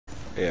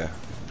Yeah.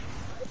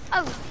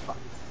 Oh, fuck.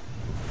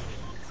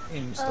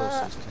 Game still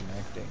says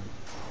connecting.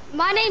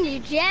 My name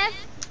is Jeff,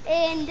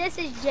 and this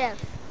is Jeff.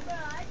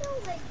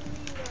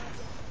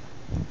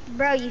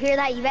 Bro, you hear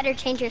that? You better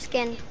change your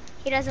skin.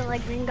 He doesn't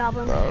like Green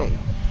Goblin.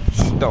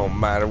 Don't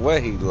matter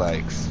what he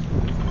likes.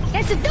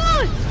 Yes, it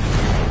does!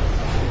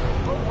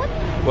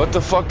 What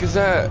the fuck is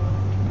that?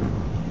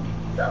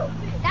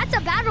 That's a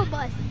battle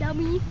bus,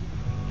 dummy.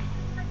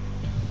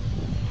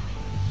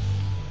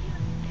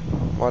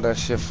 Why that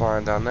shit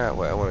flying down that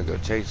way? I want to go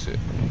chase it.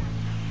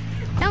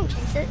 Don't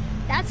chase it.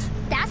 That's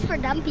for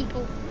dumb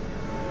people.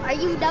 Are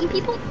you dumb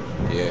people?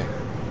 Yeah.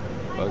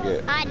 Fuck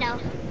it. I know.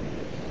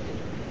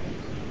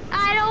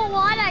 I don't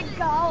want to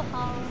go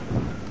home.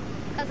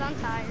 Because I'm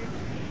tired.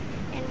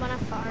 And when I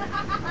fart.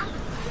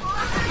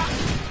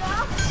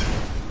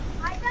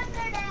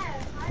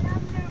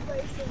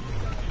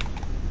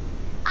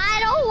 I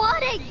don't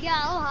want to go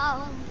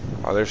home.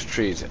 Oh, there's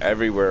trees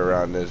everywhere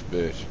around this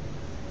bitch.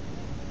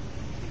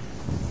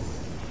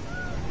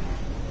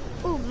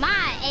 Ooh,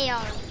 my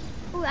AR.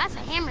 Ooh, that's a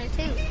hammer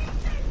too.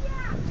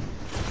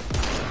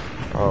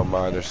 Oh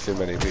my, there's too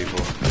many people.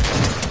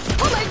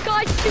 Oh my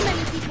gosh, too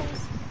many people.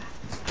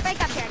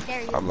 Break up here, I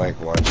dare you. I'm like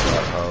one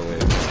shot, holy.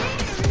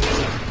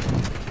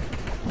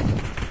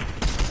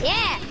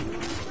 Yeah.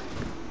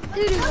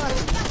 Doo-doo.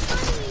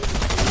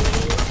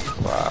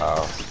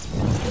 Wow.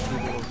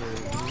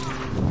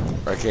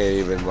 I can't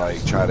even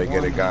like try to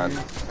get a gun.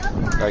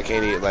 I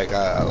can't even I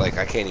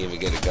can't even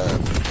get a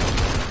gun.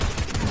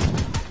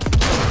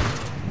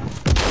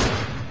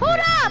 Hold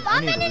up!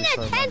 I'm in an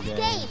intense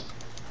game.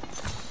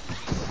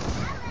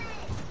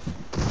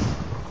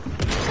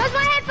 Cause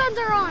my headphones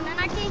are on and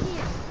I can't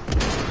hear.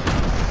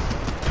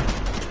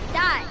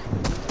 Die.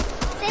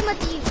 Same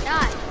with you.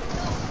 Die.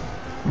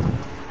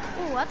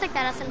 Ooh, I'll take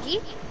that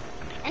SMG.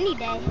 Any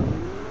day.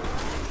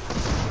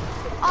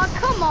 Oh,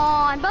 come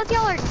on. Both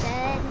y'all are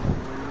dead.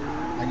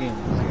 I need to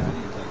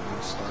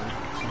restart.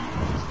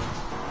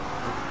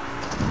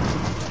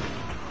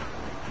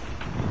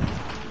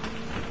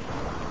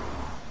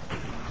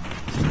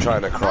 I'm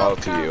trying to crawl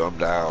to you. I'm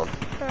down.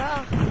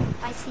 Bro,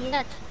 I see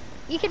it.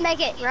 You can make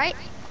it, right?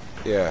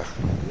 Yeah.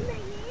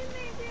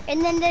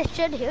 And then this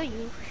should heal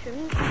you,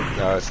 shouldn't it?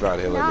 No, it's not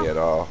healing me at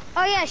all.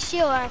 Oh yeah,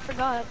 shield, I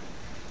forgot.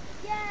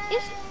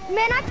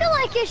 Man, I feel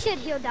like it should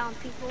heal down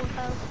people,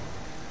 though.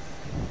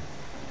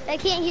 They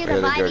can't hear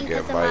the vibing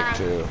because of my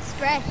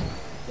spray.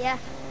 Yeah.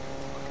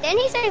 Didn't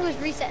he say he was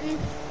resetting?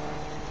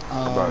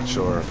 I'm not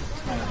sure.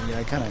 Yeah,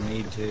 I kind of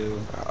need to.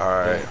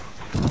 Alright.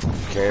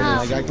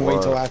 I can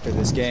wait till after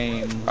this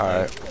game.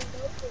 Alright.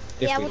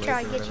 Yeah, we'll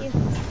try to get you.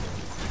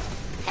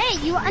 Hey,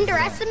 you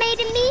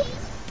underestimated me?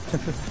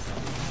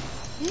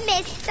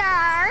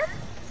 Mister!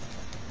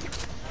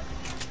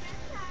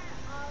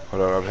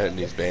 Hold on, I'm hitting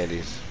these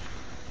bandies.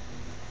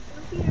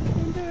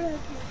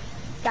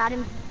 Got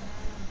him.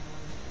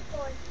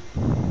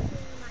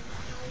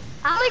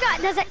 I only got,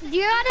 do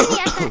you got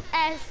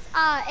any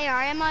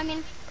AR ammo, I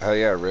mean? Hell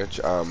yeah, Rich.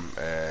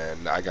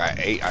 And I got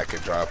 8 I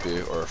could drop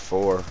you, or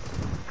 4.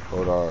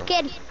 Hold on.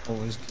 Kid.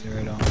 Always get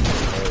right on.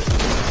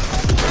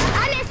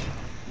 I missed.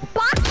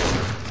 Box.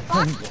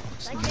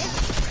 Like this.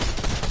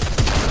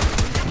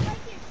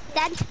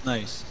 Dead.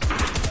 Nice.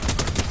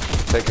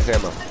 Take his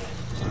ammo.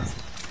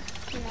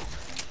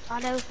 Yeah.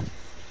 Auto.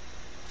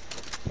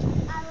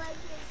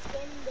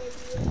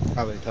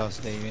 Probably toss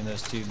Davey in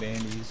those 2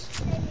 bandies.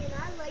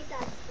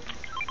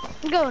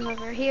 I'm going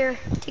over here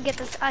to get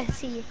this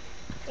IC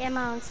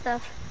ammo and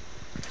stuff.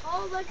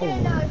 Oh, look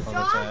at those. Oh,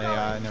 that's an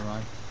AI, never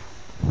mind.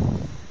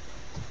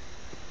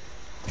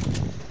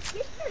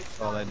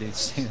 Oh, that dude's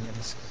standing in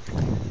this.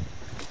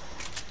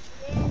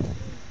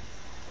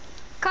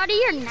 Cardi,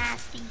 you're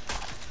nasty.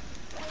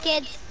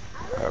 Kids.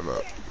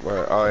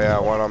 Where? Oh yeah,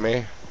 one on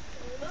me.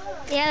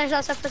 Yeah, there's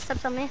also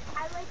footsteps on me.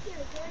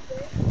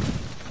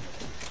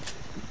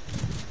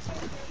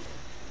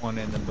 One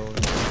in the door.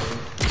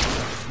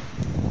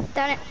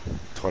 Done it.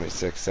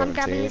 26,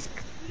 17.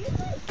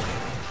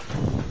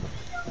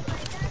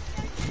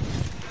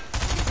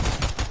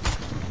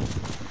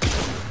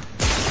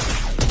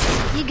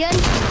 You good?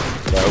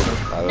 Nope,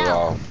 not at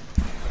all.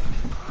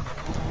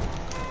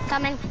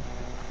 Coming.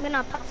 I'm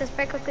gonna pop this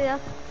very quickly though.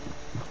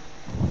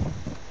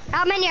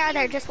 How many are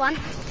there? Just one?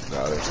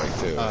 No, there's like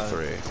 2 or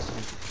 3.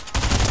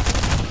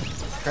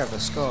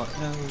 Travis Scott,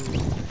 no.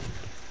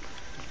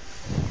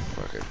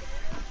 Okay.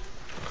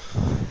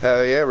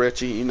 Hell yeah,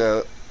 Richie, you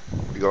know,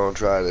 we gonna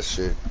try this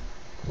shit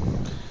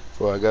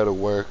before I go to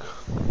work.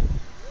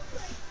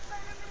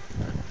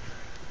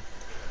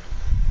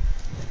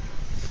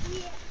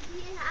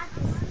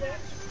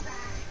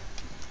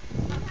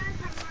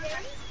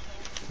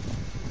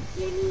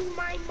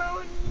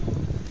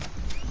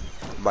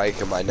 Mike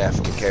and my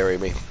nephew can carry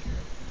me.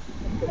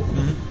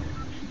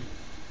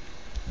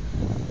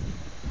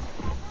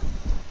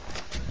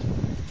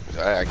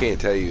 I can't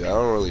tell you, I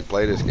don't really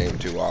play this game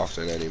too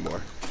often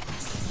anymore.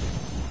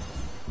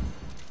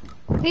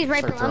 He's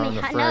right below me.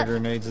 The frag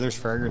grenades. There's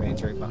frag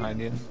grenades right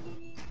behind you.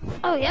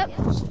 Oh, yep.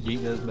 Just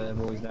yeet those bad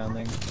boys down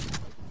there.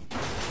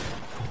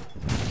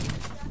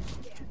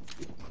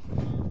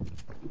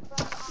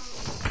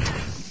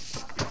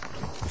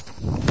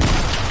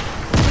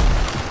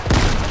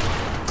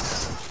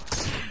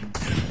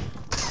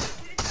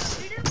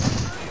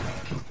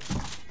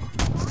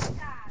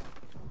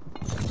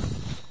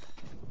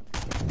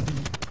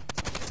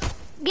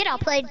 Get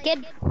outplayed,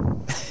 kid.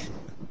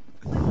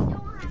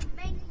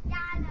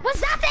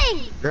 What's that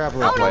thing? Grab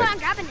her. Oh no, I'm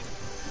grabbing it.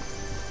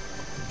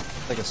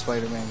 Like a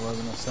Spider-Man glove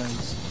in a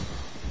sense.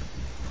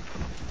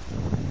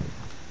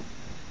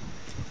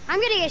 I'm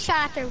gonna get shot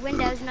out their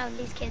windows knowing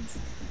these kids.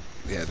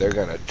 Yeah, they're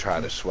gonna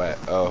try to sweat.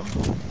 Oh.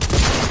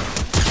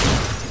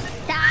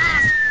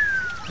 Ah!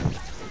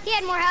 He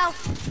had more health.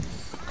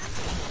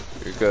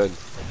 You're good.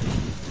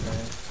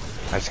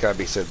 I just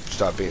gotta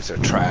stop being so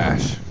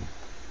trash.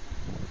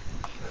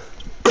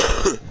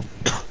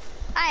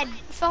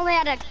 If only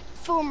I had a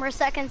few more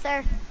seconds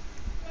there.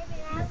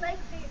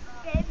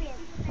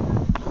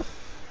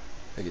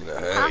 You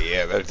know,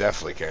 yeah, they're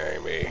definitely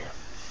carrying me.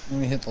 Let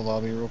me hit the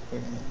lobby real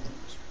quick.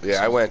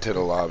 Yeah, I went to the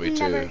lobby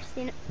too. Never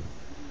seen it.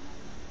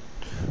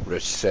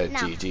 Rich said No.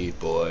 GG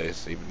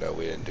boys, even though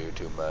we didn't do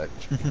too much.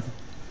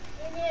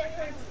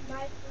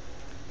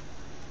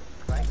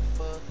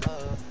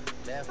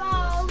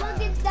 Oh, look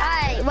at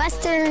that. Alright,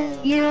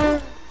 Western, you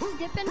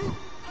dipping?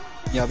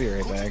 Yeah, I'll be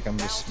right back. I'm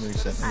just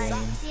resetting the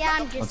game. Yeah,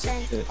 I'm just Once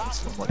saying.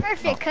 it's like,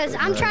 Perfect, because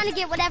I'm trying to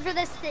get whatever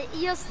this,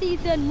 you'll see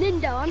the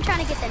Nindo. I'm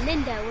trying to get the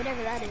Nindo,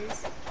 whatever that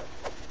is.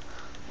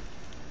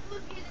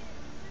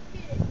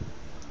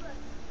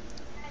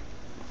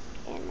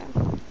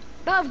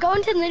 Bob, go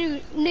into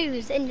the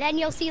news, and then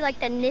you'll see like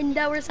the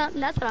Nindo or something.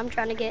 That's what I'm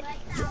trying to get.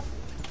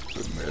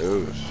 The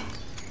news.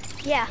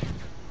 Yeah.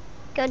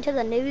 Go into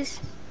the news.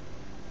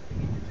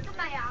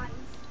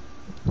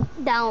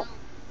 Don't.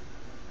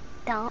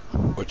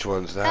 Which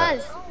one's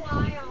that?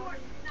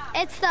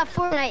 It's the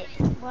Fortnite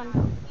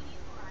one.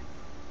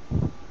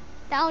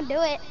 Don't do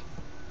it.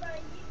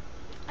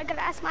 I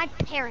gotta ask my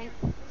parent.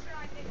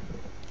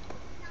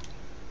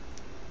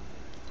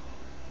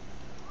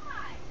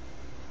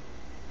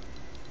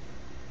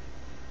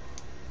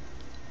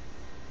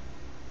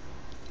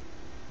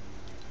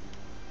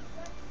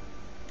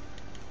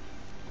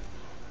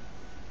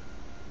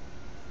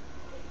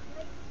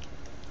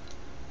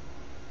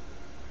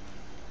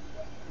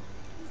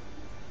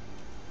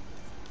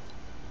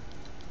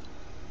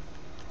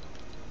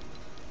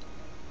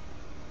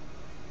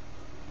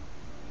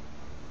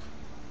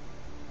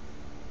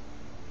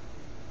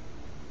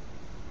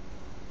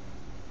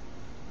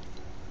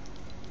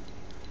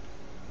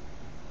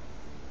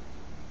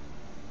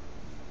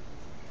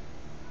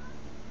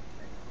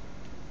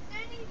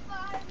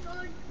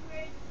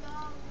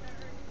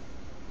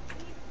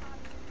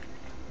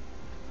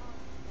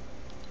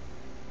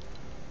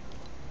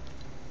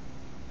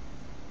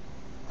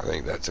 I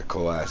think that's a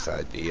cool ass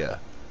idea.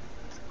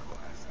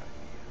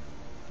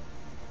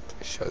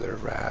 They show their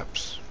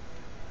wraps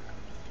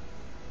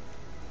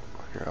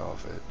on your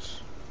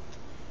outfits.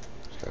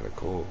 It's kind of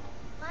cool.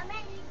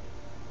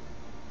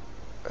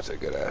 That's a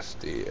good ass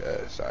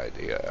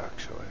idea,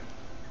 actually.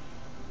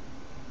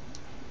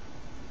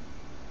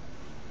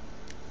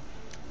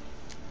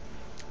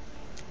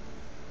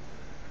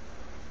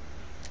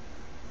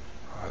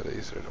 Oh,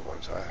 these are the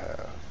ones I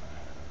have.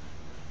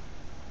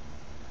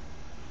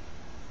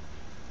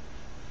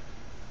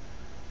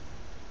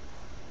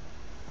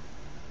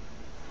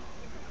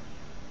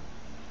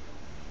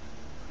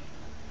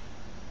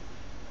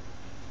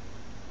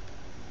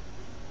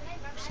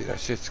 See, that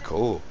shit's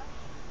cool.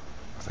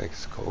 I think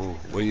it's cool.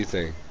 What do you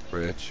think,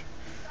 Rich?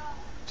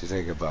 What do you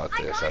think about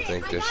this? I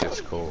think this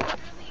shit's cool.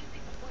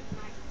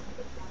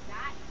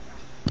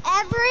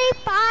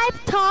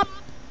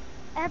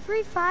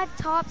 Every five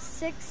top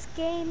 6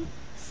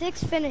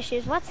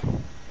 finishes. What?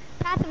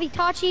 Path of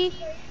Itachi,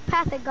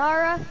 Path of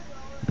Gara.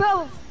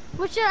 Bro,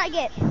 what should I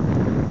get?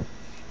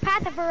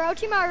 Path of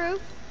Orochimaru.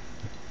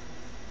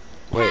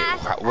 Wait,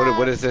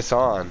 what is this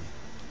on?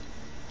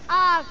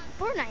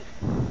 Fortnite.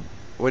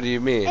 What do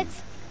you mean?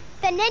 It's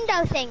the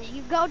Nindo thing.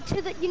 You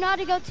know how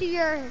to go to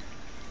your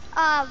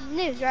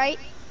news, right?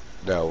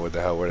 No, where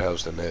the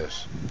hell's the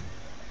news?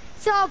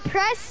 So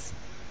press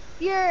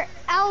your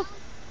L.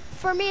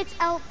 For me, it's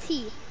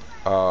LT.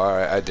 Oh,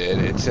 alright, I did.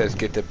 It says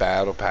get the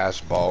Battle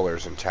Pass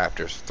Ballers in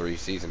Chapters 3,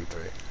 Season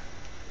 3.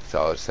 That's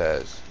all it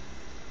says.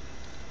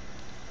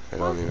 They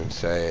don't even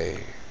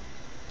say...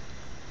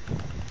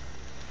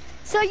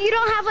 So you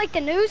don't have, like,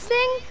 the news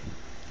thing?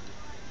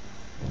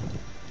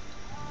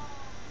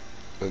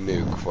 The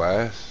new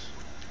quest?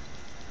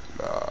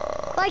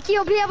 Nah. Like,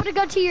 you'll be able to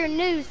go to your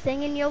news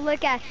thing, and you'll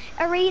look at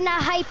Arena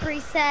Hype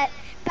Reset,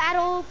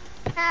 Battle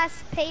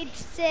Pass Page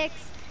 6,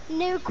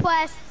 New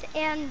Quest,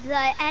 and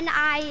the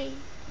NINDO.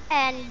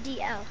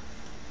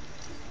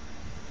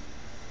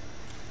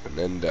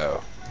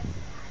 Nindo.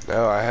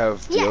 No, I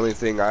have the only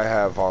thing I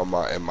have on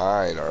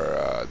mine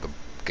are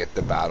get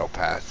the Battle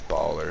Pass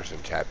Ballers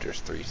in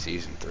Chapters 3,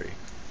 Season 3.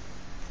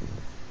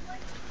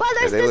 Well,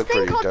 there's this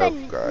thing called the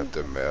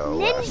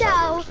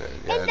Nindo,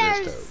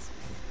 and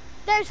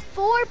there's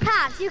 4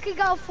 paths. You could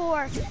go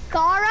for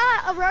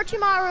Gaara,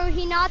 Orochimaru,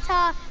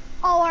 Hinata,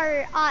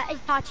 or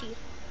Itachi.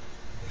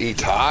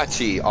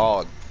 Itachi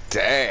all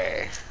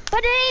day.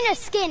 But it ain't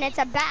a skin, it's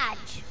a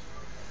badge.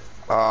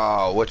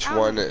 Oh, which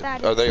one?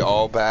 Are they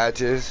all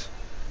badges?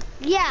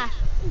 Yeah,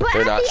 but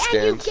They're at not the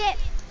skins? end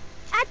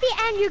at the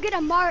end you get a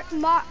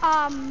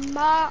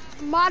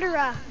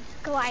Madara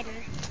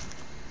glider.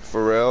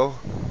 For real?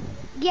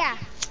 Yeah,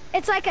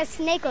 it's like a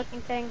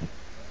snake-looking thing.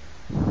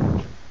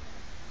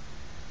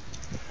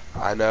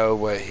 I know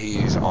what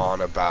he's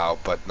on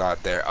about, but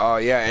not there. Oh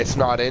yeah, it's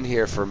not in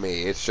here for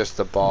me. It's just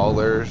the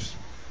ballers,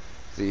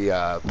 the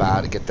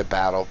get the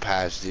battle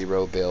pass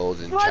 0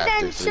 build in well, chapter 3.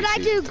 Well then, should I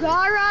do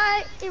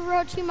Gaara,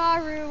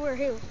 Orochimaru, or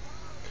who?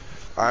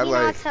 I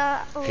like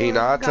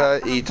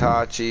Hinata,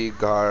 Itachi,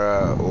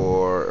 Gaara,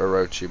 or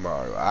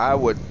Orochimaru. I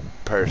would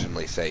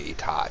personally say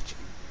Itachi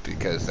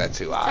because that's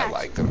who I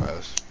like the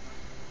most.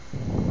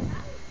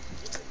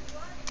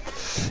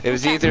 It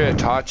was either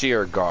Itachi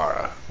or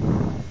Gaara.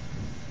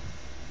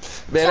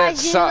 Man, that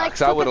sucks.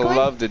 Like I would have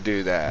loved to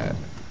do that.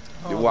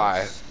 Oh,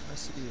 why?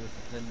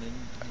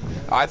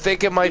 I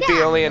think it might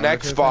be only an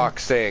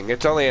Xbox thing.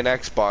 It's only an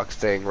Xbox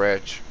thing,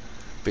 Rich,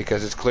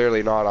 because it's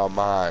clearly not on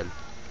mine.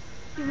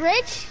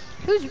 Rich?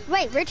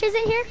 Wait, Rich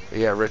isn't here?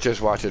 Yeah, Rich is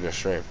watching the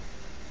stream.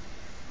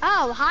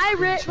 Oh, hi,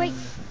 Rich. Wait,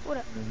 what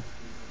up?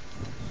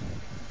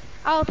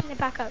 I'll open it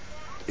back up.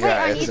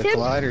 Yeah, wait, the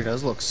glider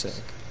does look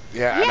sick.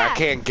 Yeah, and I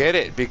can't get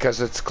it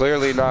because it's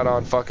clearly not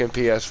on fucking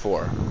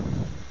PS4.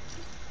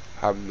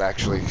 I'm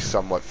actually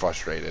somewhat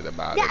frustrated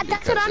about it. Yeah,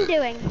 that's what I'm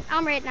doing.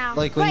 I'm right now.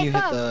 Like when you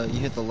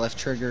hit the left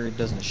trigger, it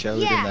doesn't show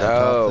it in that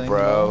top thing. No,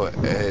 bro.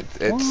 No?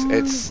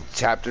 It's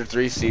chapter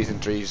 3, season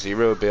 3,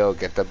 0 build,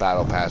 get the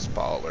battle pass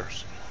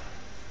ballers.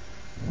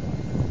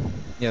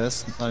 Yeah,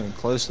 that's not even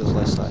close to the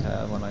list I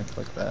have when I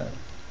click that.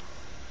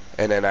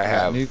 And then I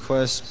have new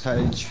quest,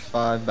 page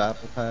 5,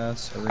 battle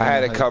pass. I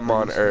had it come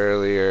on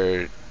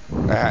earlier.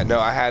 I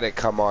had it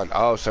come on.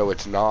 Oh, so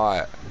it's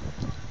not.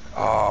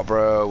 Oh,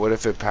 bro, what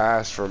if it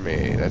passed for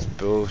me? That's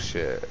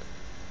bullshit.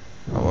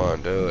 I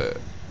want to do it.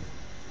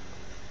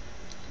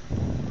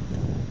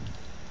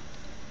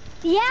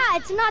 Yeah,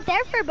 it's not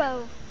there for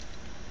both.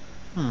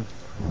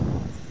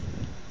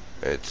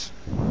 It's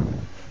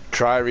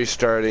try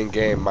restarting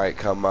game might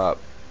come up.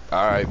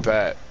 Alright,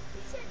 bet.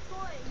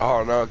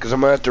 Oh no, because I'm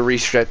going to have to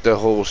reset the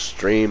whole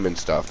stream and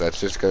stuff. That's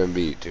just going to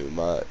be too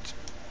much.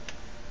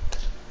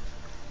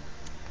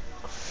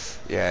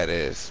 Yeah, it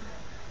is.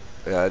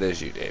 Yeah, it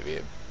is you,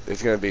 David.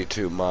 It's gonna be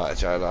too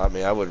much. I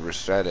mean, I would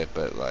reset it,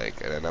 but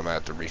like, and then I'm gonna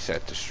have to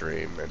reset the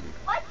stream and.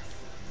 What?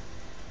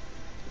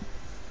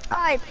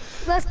 Alright,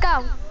 let's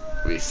go.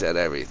 Reset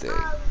everything.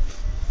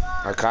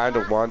 I kind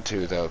of want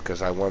to though,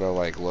 cause I want to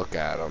like look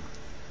at them.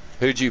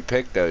 Who'd you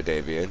pick though,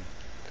 Davian?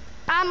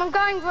 I'm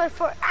going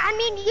for. I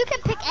mean, you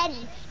can pick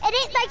any. It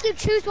ain't like you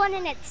choose one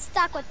and it's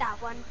stuck with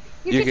that one.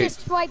 You can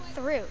just swipe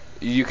through.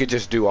 You could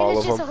just do all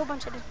of them. It's just a whole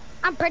bunch of.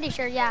 I'm pretty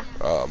sure, yeah.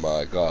 Oh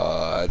my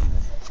god.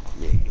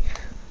 Me.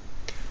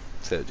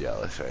 So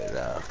jealous right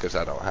now because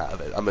I don't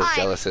have it. I'm as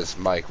jealous as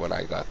Mike when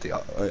I got the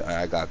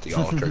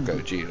Ultra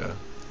Gogeta.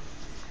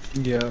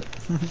 Yeah.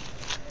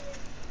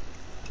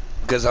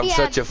 Because I'm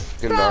such a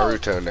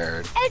Naruto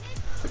nerd.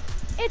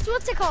 It's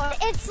what's it called?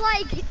 It's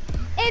like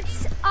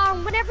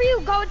whenever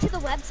you go to the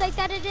website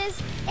that it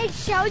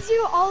shows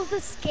you all the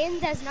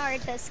skins as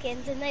Naruto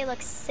skins and they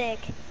look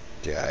sick.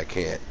 Yeah, I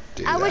can't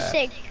do that. I wish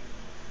they.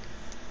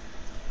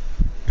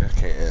 I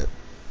can't.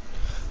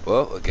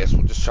 Well, I guess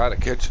we'll just try to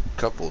catch a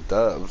couple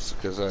dubs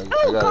because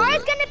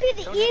Gaara's gonna be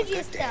the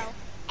easiest though.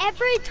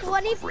 Every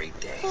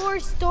 24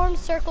 storm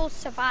circles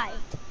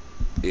survived.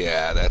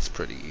 Yeah, that's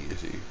pretty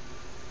easy.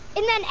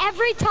 And then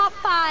every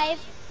five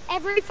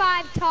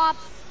top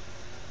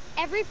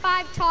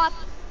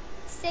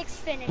 6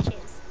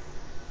 finishes.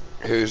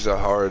 Who's the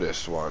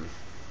hardest one?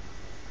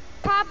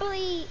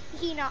 Probably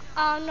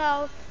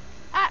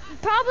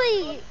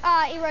probably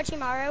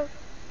Orochimaru.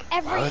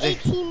 Every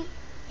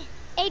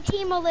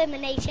 18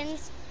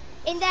 eliminations,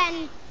 and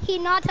then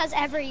Hinata's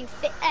every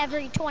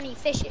 20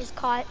 fishes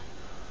caught.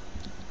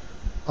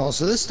 Oh,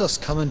 so this stuff's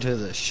coming to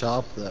the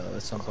shop though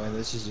at some point.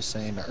 This is just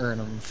saying to earn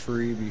them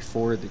free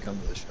before they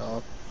come to the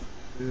shop.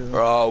 Yeah.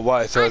 Oh,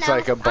 what? So it's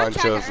like a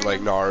bunch of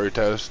like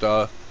Naruto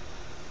stuff.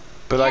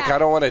 But like, I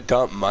don't want to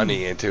dump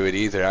money into it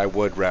either. I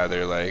would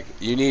rather like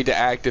you need to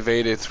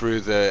activate it through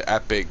the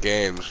Epic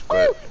Games.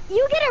 But ooh,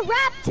 you get a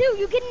wrap too.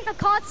 You get an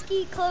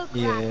Akatsuki cloak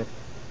wrap.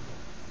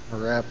 A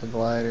rapid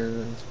glider.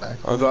 Back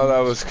I thought that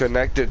was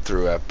connected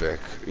through Epic.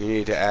 You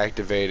need to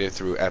activate it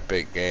through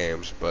Epic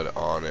Games, but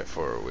on it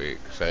for a week.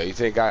 So you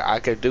think I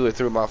could do it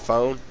through my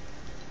phone?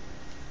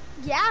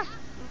 Yeah, I'm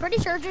pretty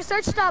sure. Just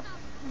searched up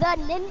the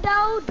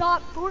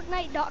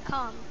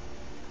nindo.fortnite.com.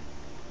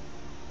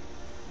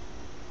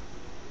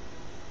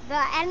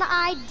 The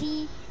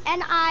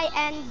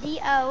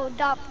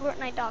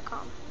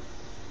nindo.fortnite.com.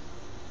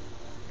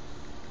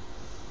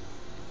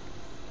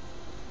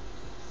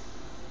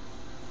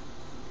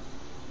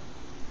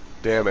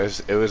 Damn,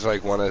 it was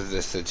like one of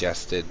the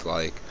suggested,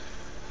 like...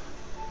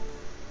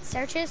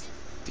 searches?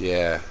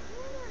 Yeah.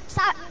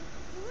 Stop.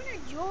 You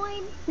wanna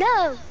join?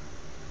 No. Oh,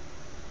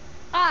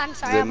 I'm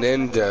sorry. The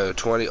Nindo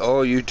 20...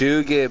 Oh, you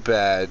do get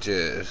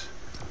badges.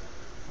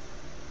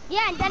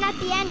 Yeah, and then at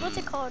the end, what's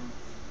it called?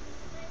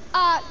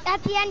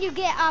 At the end you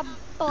get,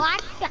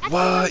 black...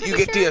 What? You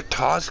get the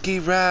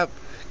Akatsuki wrap?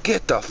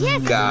 Get the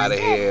Yes, fuck out of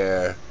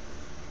here.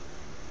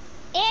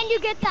 And you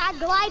get that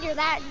glider,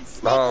 that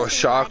snake. Oh,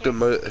 shocked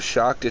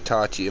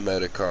Itachi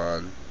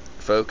emoticon.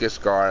 Focus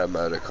Gar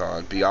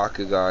emoticon.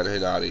 Byakugan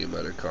Hinata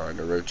emoticon.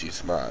 Orochi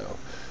smile.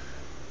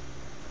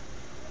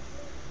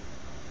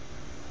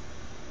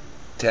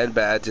 10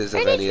 badges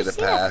of any of the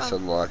pass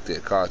unlocked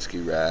at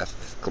Akatsuki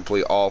Wrath.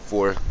 Complete all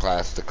 4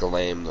 classes to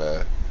claim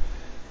the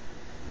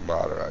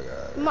modder I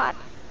got.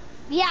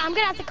 Yeah, I'm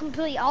gonna have to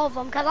complete all of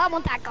them because I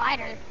want that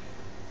glider.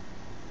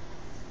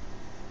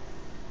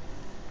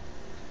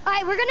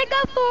 Alright, we're gonna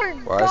go for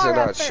Why is it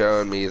not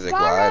showing me the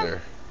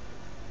glider?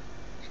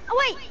 Oh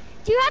wait,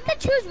 do you have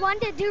to choose one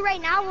to do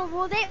right now, or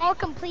will they all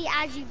complete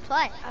as you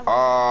play?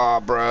 Aw,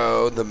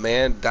 bro, the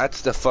man,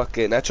 that's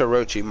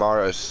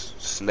Orochimaru's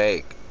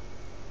snake.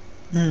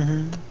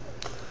 Mm-hmm.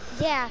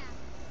 Yeah.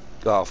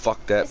 Oh,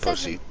 fuck that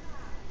pussy.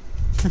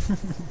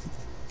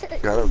 I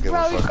don't give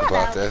a fuck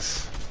about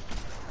this.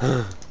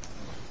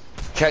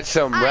 Catch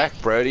some wreck,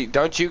 Brody.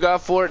 Don't you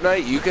got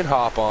Fortnite? You can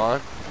hop on.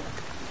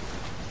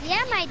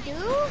 Yeah, I do.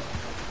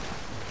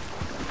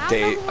 I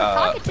don't know who we're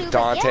talking to,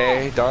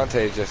 Dante, yeah.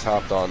 Dante just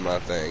hopped on my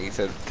thing. He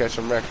said, catch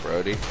some wreck,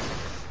 Brody.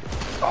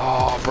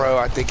 Oh, bro,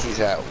 I think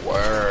he's at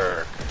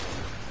work.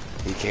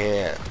 He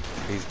can't.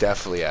 He's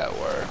definitely at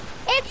work.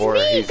 It's or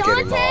me, he's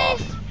Dante. Getting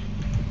off.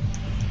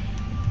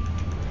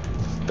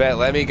 Bet,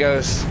 let me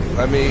get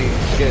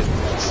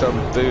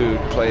some food,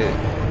 play it.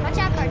 Watch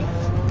out, Cardi.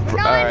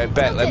 Alright,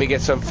 bet, let me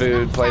get some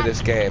food, play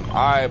this game.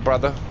 Alright,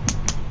 brother.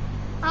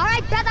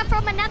 Alright, brother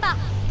from another.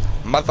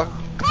 Mother.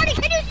 Cardi,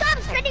 can you stop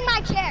spinning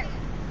my chair?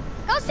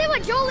 Go sit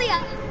with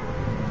Julia.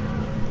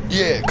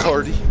 Yeah,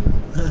 Cardi.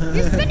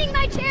 You're spinning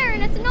my chair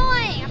and it's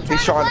annoying.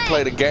 He's trying to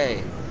play the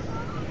game.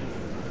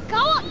 Go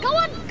on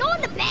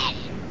the bed.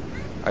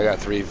 I got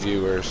 3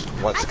 viewers.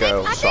 Let's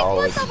go.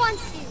 Solid.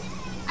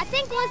 I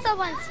think Lissa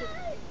wants you.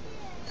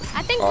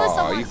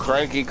 Oh, you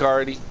cranky,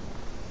 Cardi?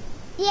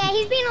 Yeah,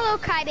 he's being a little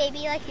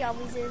crybaby like he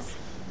always is.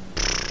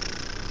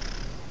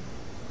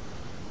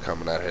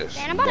 Coming at his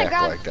Man, neck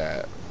like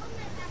that.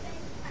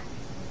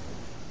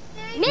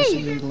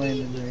 Me! Tell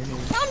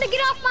him to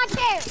get off my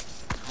chair!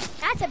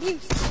 That's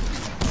abuse.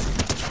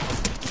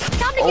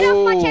 Tell him to get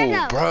off my chair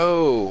now.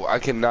 Bro, I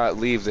cannot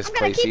leave this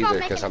place either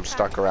because I'm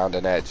stuck around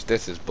an edge.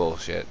 This is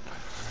bullshit.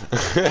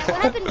 Yeah,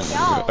 what happened to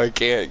y'all? I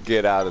can't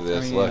get out of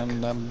this. Look.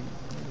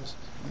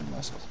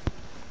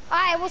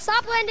 Alright, well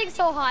stop landing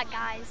so hot,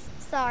 guys.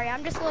 Sorry,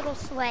 I'm just a little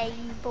sway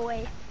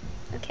boy.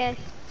 Okay?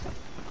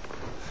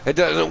 It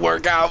doesn't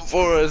work out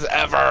for us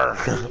ever.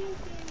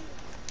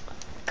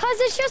 Cause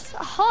it's just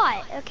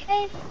hot,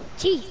 okay?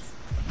 Jeez.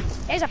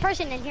 There's a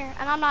person in here,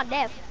 and I'm not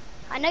deaf.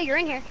 I know you're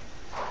in here.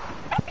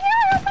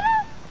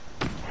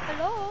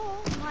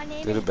 Hello, my name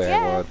is Jeff. Do the bang.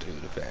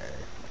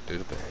 Do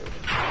the bang.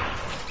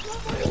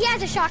 He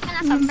has a shotgun,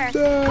 that's unfair.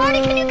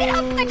 Cardi, can you get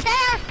off my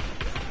chair?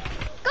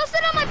 Go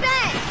sit on my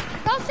bed.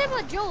 Go sit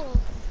with Jules.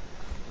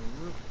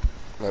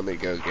 Let me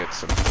go get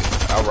some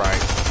food.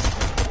 Alright.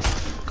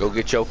 Go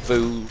get your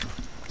food.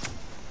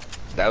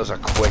 That was a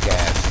quick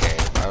ass game.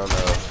 I don't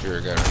know if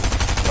you're gonna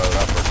load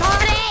up or not.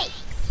 Cardi!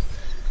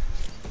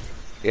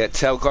 Yeah,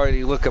 tell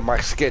Cardi, look at my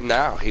skin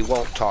now. He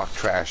won't talk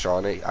trash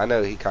on it. I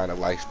know he kind of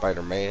likes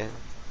Spider-Man.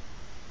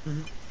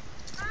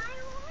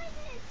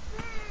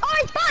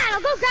 Alright, fine.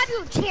 I'll go grab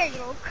you a chair, you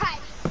little crap.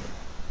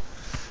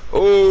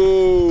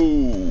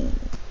 Oh,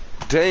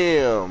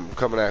 damn.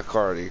 Coming at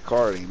Cardi.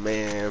 Cardi,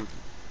 man.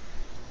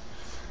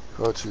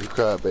 Go to the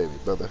cry, baby,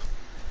 brother.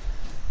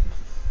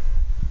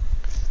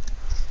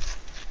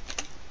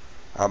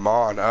 I'm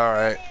on.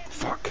 Alright.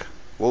 Fuck.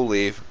 We'll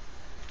leave.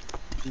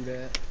 Do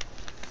that.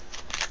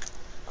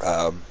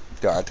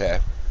 Dante.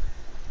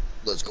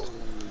 Let's go.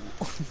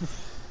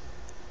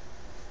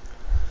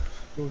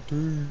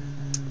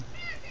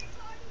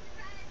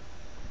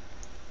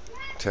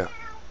 Tell.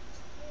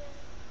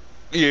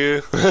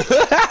 Yeah.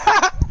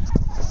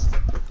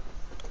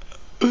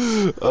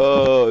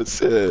 Oh,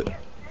 shit.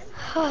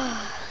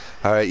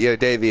 Alright, yo,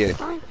 Davey.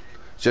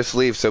 Just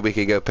leave so we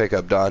can go pick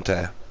up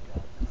Dante.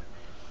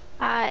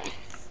 Alright.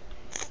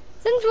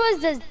 Since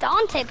when does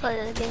Dante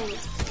play the game?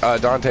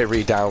 Dante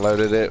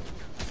re-downloaded it.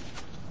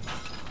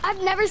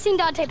 I've never seen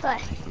Dante play.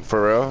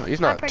 For real? He's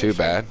not too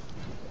bad.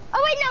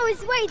 Oh wait,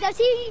 no, wait, does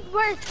he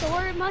wear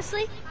Thor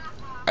mostly?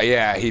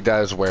 Yeah, he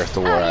does wear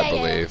Thor, I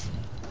believe.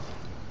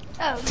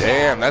 Yeah. Oh,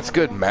 damn, that's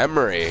good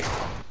memory.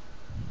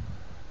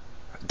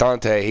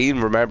 Dante, he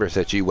remembers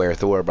that you wear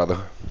Thor, brother.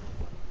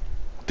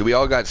 Do we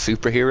all got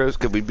superheroes?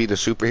 Could we be the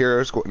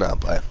superhero squad? No, I'm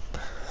playing.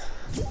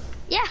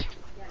 Yeah.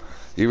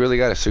 You really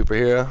got a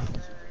superhero?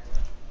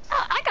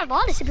 Oh, I got a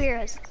lot of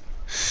superheroes.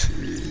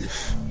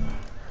 Sheesh.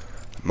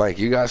 Mike,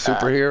 you got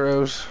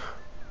superheroes?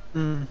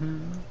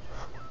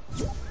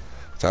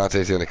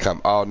 Dante's gonna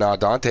come. Oh no,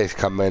 Dante's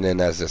coming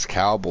in as this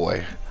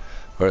cowboy,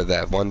 or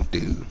that one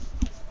dude.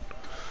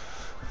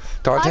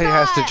 Dante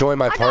has to join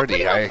my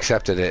party. I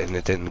accepted it and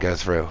it didn't go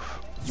through.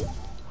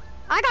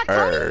 I got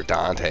Tony.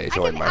 Dante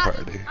joined my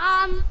party.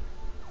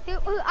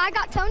 I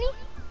got Tony,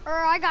 or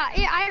I got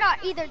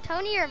either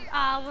Tony or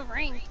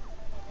Wolverine.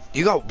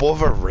 You got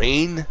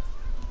Wolverine?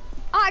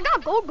 Oh, I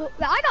got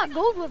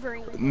gold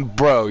Wolverine.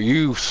 Bro,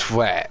 you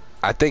sweat.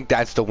 I think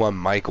that's the one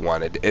Mike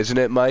wanted, isn't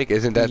it, Mike?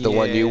 Isn't that the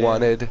one you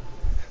wanted?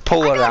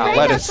 Pull it out.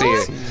 Let us see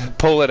it.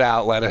 Pull it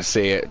out. Let us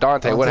see it.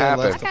 Dante, what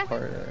happened?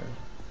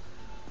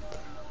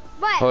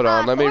 What? Hold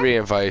on. Let me Thor?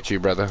 re-invite you,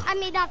 brother. I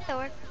mean, not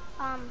Thor.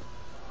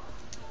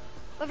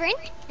 Wolverine?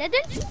 Did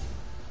this?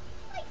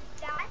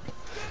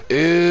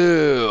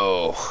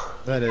 Ew.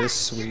 That is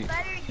sweet.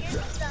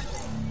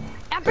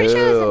 I'm pretty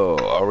sure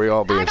Ew. Are we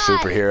all being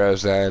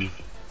superheroes then?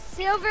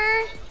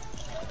 Silver.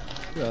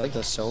 Yeah, I like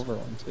the silver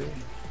one too.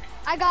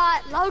 I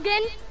got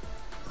Logan.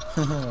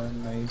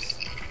 Nice.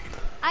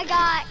 I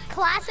got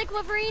classic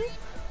Wolverine.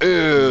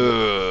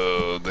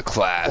 Ooh, the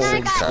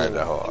classic's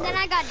kinda hard. And then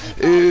I got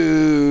default.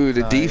 Ooh,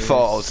 the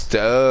default's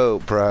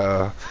dope,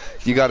 bro.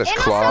 You got his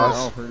claws?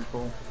 Oh, pretty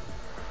cool.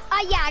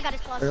 Yeah, I got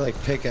his claws. They're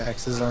like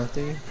pickaxes, aren't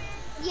they?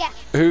 Yeah.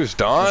 Who's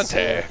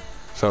Dante?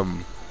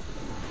 Some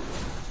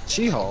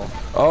She-Hulk.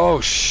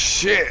 Oh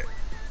shit!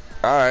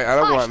 Alright, I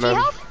don't want none.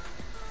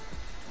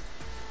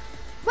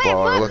 Wait,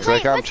 Well, what? it looks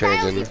like I'm what style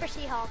is changing. he for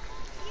She-Hulk?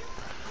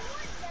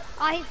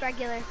 Oh, he's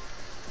regular.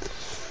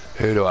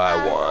 Who do I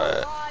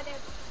want?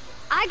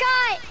 I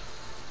got,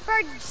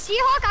 for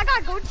She-Hulk, I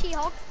got gold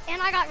She-Hulk,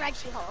 and I got red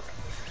She-Hulk.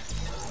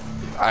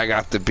 I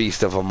got the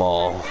beast of them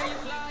all.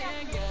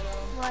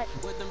 What?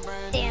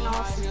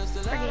 Thanos.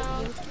 Forget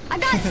you. I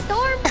got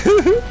Storm.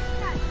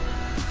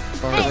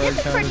 Hey,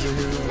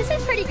 this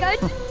is pretty good.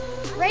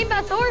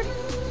 Rainbow Thor.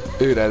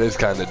 Dude, that is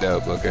kind of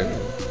dope looking.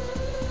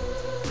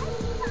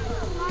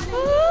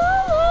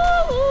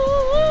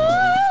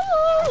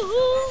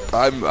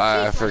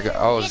 I forgot.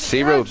 Oh,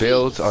 zero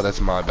builds. Oh, that's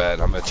my bad.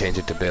 I'm gonna change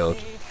it to build.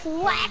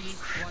 Flex.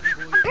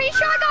 I'm pretty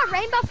sure I got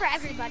Rainbow for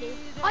everybody.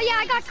 Oh yeah,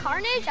 I got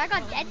Carnage. I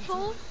got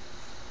Deadpool.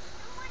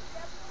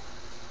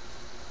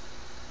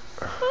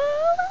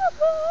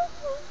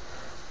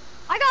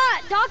 I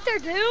got Doctor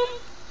Doom.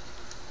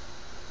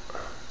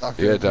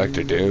 Yeah,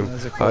 Doctor Doom.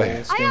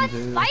 I got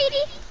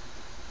Spidey.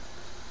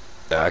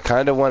 I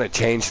kind of want to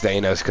change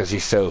Thanos because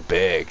he's so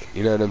big.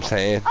 You know what I'm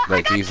saying?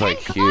 Like he's like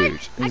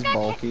huge. He's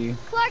bulky.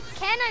 Clark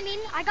Kent. I mean,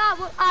 I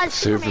got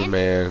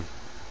Superman.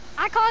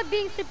 I call it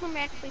being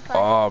Superman.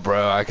 Oh,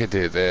 bro, I could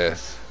do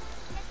this.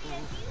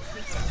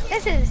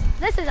 This is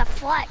a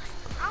flex.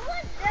 I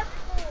want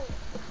Deadpool.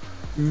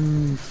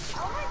 I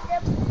want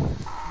Deadpool.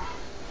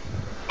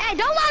 Hey,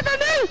 don't laugh at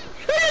me!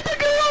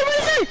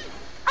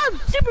 I'm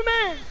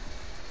Superman.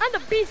 I'm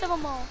the beast of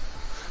them all.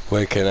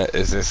 Wait,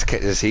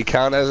 does he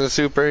count as a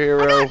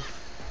superhero?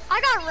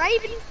 I got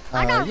Raven.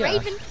 I got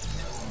Raven.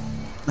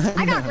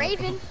 I got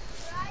Raven.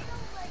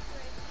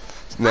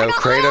 No,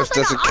 Kratos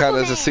doesn't count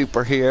as a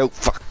superhero.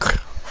 Fuck.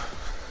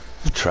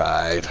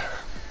 Tried.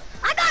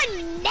 I got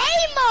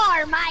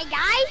Neymar, my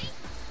guy.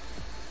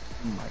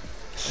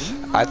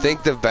 I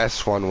think the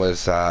best one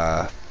was,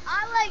 I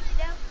like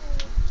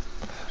Deadpool.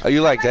 Oh,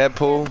 you like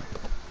Deadpool?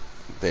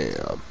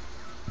 Damn.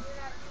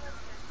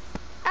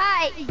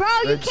 Alright, bro,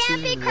 you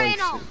can't be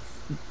Kratos.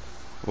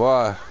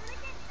 Why?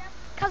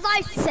 Cause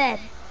I said.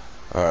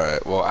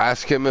 Alright, well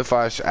ask him if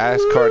ask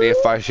Cardi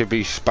if I should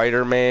be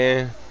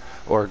Spider-Man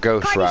or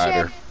Ghost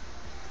Rider.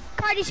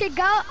 Cardi should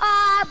go,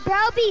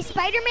 bro, be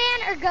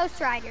Spider-Man or Ghost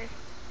Rider.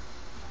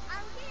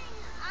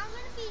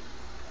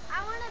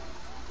 I wanna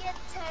get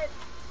to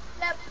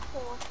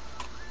Deadpool.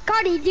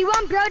 Cardi, do you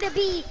want bro to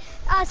be,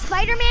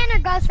 Spider-Man or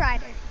Ghost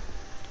Rider?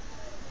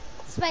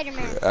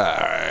 Spider-Man.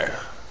 Alright.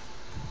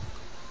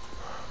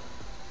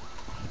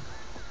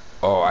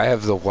 Oh, I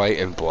have the white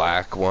and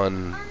black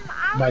one.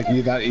 Mike,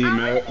 you got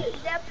emote.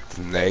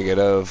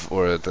 Negative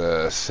or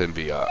the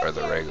symbiote or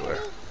the regular.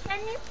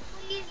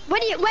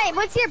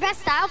 What's your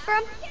best style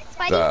from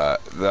Spidey?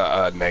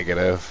 The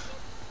negative.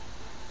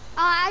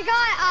 I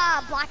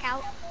got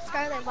blackout,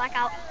 Scarlet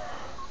Blackout.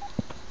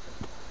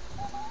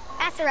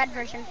 That's the red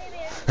version.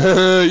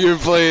 You're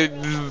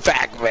playing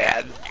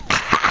Pac-Man.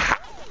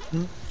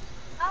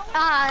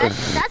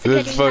 That's a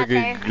good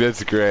one.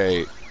 That's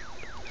great.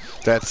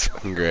 That's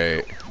fucking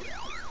great.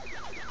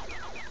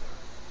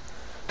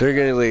 They're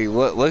gonna be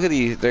look at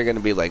these. They're gonna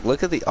be like,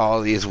 look at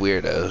all these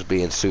weirdos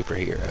being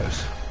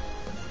superheroes.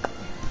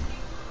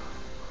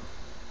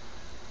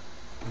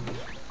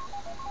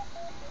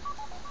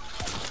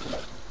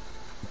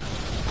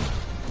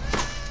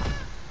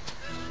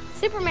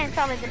 Superman's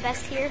probably the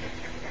best here.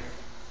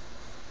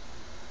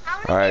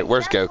 All right,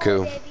 where's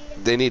Goku?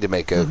 They need to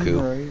make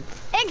Goku. Right.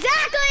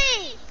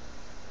 Exactly.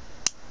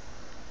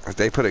 If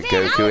they put a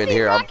Goku in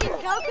here, I'm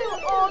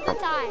Goku all the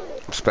time.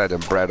 spending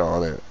bread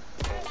on it.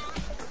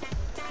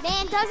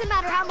 Man, doesn't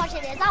matter how much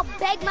it is. I'll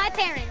beg my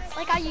parents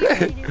like I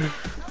usually do.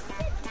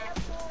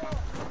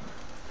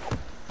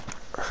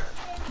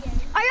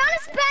 Ariana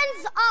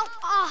spends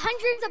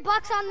hundreds of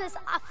bucks on this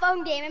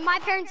phone game, and my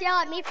parents yell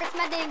at me for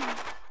spending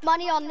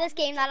money on this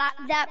game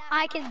that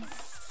I can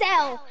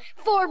sell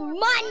for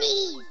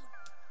money.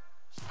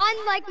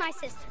 Unlike my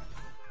sister.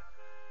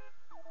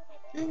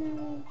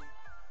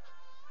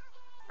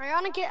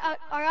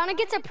 Ariana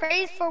gets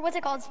appraised for what's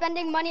it called?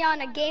 Spending money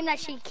on a game that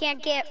she can't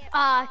get.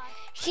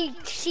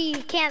 She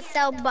can't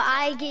sell, but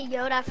I get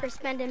yelled at for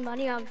spending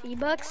money on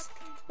V-Bucks.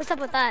 What's up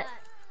with that?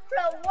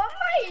 Bro, what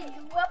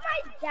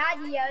my dad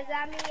yells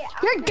at me.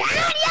 Your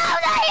dad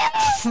yelled at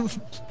you!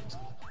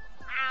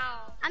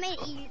 Ow. I made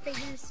eat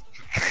things.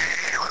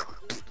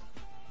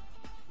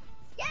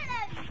 Get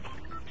him!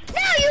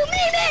 No, you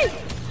mean me!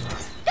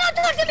 Don't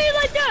talk to me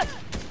like that!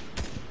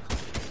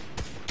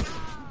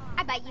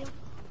 I bite you.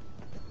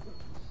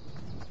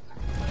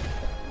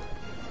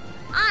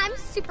 I'm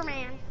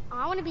Superman. Oh,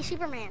 I want to be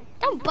Superman.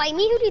 Don't bite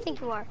me. Who do you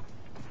think you are?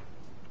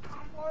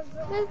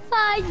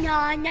 Fine.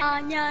 Nah, nah,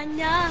 nah,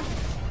 nah.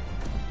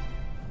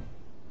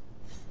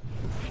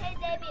 Hey,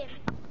 baby.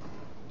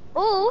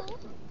 Ooh.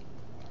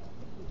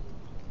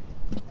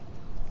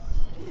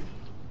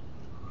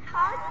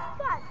 How do you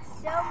got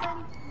so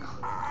many?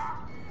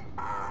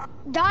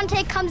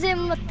 Dante comes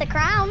in with the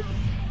crown.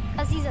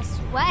 Because he's a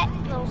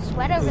little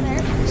sweat over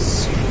there.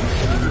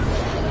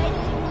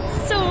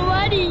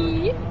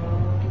 Sweaty.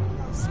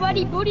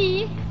 Sweaty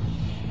booty.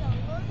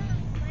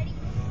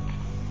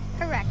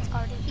 Correct,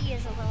 Artie. He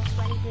is a little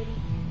sweaty booty.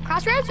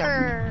 Crossroads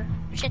or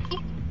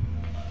shitty?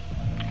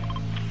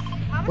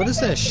 What is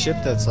that ship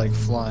that's like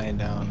flying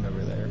down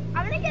over there?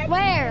 I'm gonna get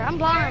Where? I'm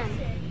blind.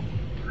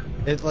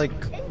 It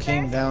like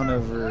came down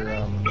over.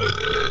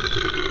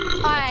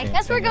 Alright,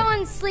 guess we're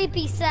going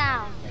sleepy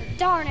sound.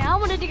 Darn it, I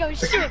wanted to go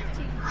shifty.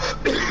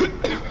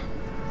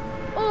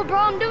 Oh, bro,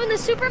 I'm doing the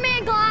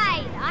Superman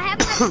glide. I have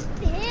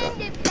my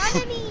hand in front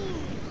of me.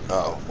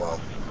 Oh, well.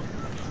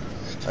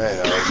 I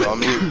know, it's on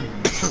me.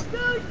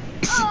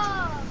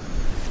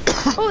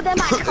 Oh, that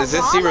might come Is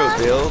this zero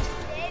build?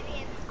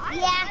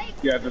 Yeah.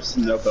 Yeah, just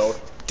no build.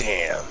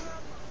 Damn.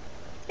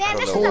 Man,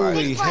 this is a Holy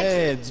big flight.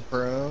 heads,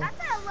 bro!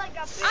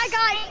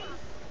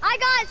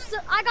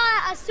 I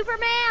got a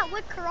Superman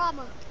with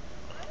Karama.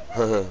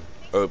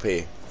 OP.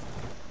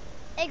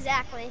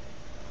 Exactly.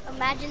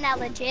 Imagine that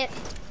legit.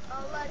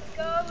 Oh, let's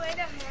go in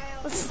the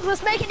house.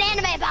 Let's make an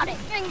anime about it.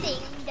 Ding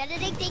ding, da da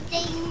ding ding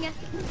ding.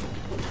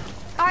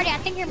 Artie, I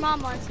think your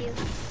mom wants you.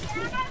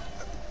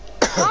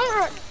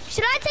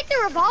 Should I take the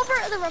revolver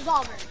or the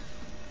revolver?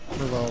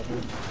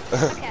 Revolver.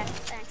 Okay,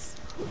 thanks.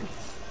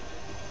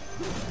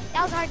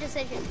 That was a hard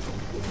decision.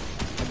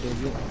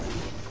 Dig it.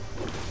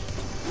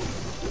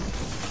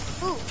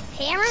 Ooh,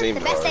 hammer, Same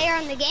the best card.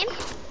 AR in the game.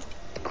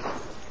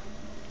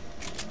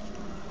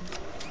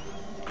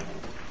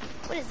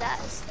 What is that?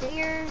 A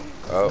stinger?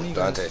 Oh, What are you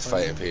guys Dante's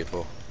fighting? fighting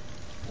people.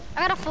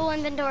 I got a full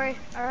inventory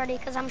already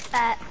because I'm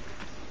fat.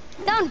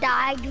 Don't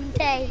die,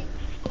 Dante.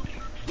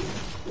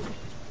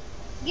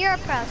 You're a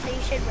pro, so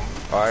you should win.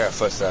 Oh, I got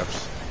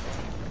footsteps.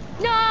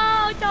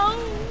 No,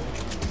 don't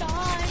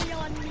die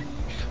on me.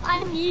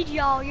 I need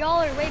y'all.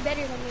 Y'all are way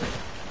better than me.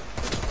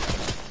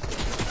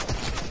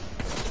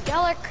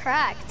 Y'all are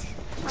cracked,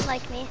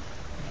 unlike me.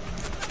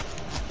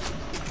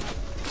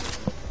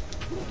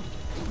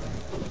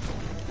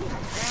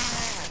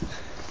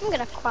 I'm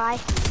gonna cry.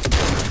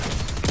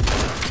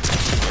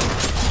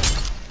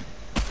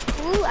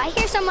 Ooh, I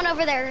hear someone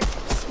over there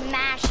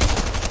smashing.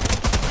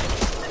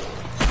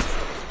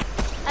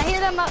 I hear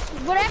them,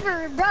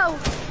 whatever, bro.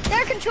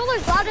 Their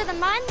controller's louder than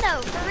mine,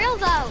 though. For real,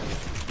 though.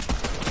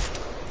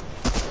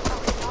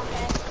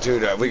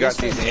 Dude, we got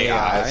these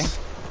AIs.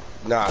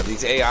 Nah,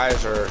 these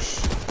AIs are...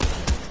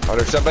 Oh,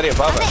 there's somebody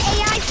above The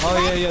us. AI Oh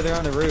yeah, yeah, they're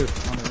on the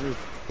roof. On the roof.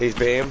 He's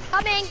beamed.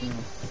 coming.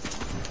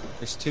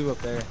 There's two up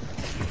there.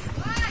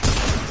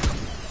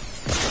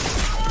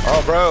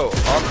 Oh, bro.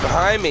 I'm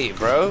behind me,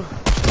 bro.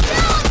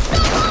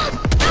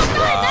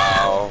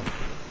 Wow.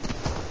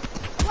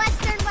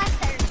 Western.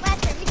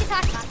 We can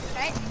talk about this,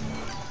 right?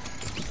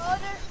 Oh,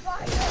 there's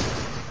fire.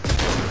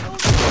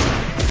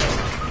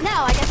 No,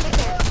 I guess we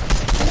can't.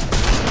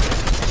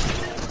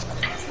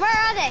 Where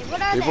are they?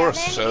 What are People they? are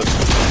so...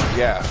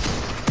 Yeah.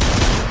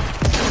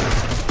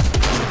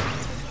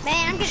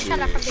 Man, I'm getting shot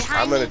up from Jeez.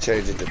 behind I'm gonna me.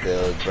 change it to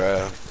build,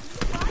 bro.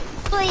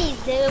 Please,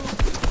 dude.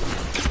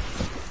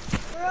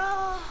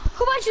 Bro.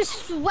 Whole bunch of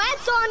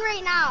sweats on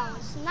right now.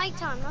 It's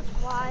nighttime, that's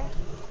why.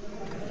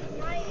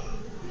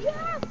 You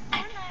have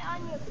Fortnite on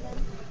your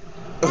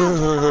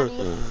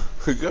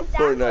phone. Good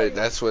Fortnite,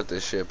 that's what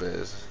this ship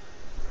is.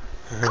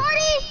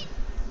 Cardi!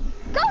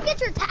 Go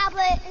get your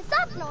tablet and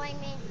stop annoying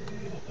me.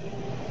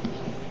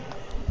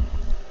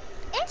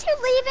 Ain't you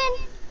leaving?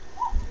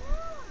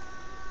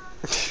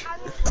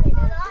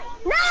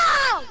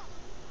 No!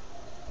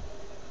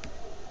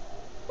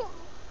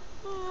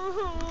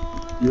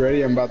 You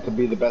ready? I'm about to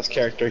be the best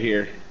character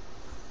here.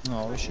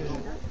 Oh shit.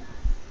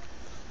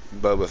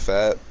 Boba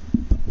Fett.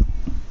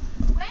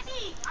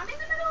 Wendy, I'm in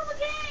the middle of a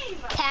game.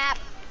 Cap.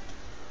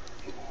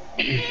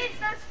 Please,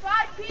 there's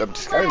 5 people. I'm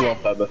just I kidding.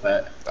 love Boba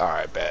Fett.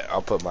 Alright, bet.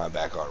 I'll put mine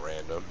back on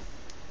random.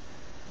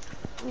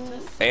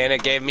 And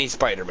it gave me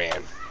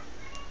Spider-Man.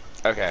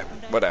 Okay,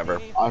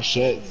 whatever. Oh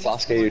shit,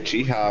 Sasuke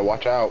Uchiha,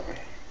 watch out.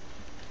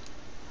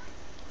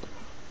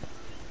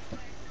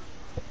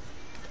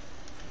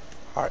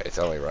 Alright, it's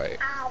only right.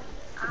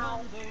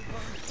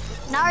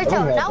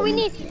 Naruto, now we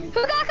need... Who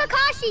got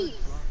Kakashi?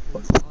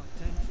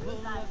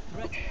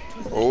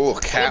 Oh,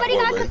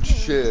 Catwoman.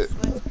 Shit.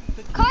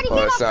 Cardi, Well,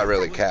 get it's off not the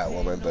really freaking-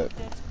 Catwoman, but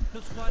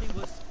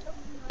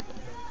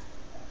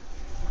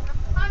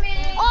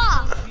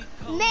Oh,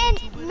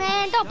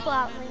 man, don't pull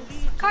out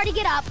links. Cardi,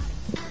 get up.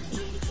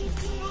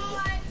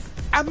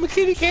 I'm a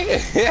kitty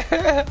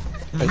cat.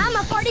 I'm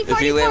a party, If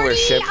party, you land where party.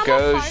 ship I'm a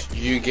goes, part-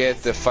 you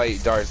get to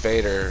fight Darth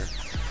Vader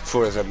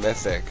for the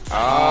mythic.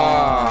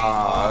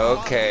 Ah,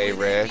 okay,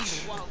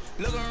 Rich.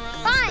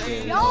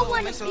 Fine, y'all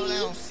wanna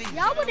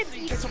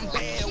be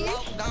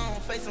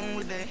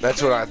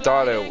That's what I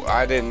thought it.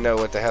 I didn't know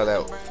what the hell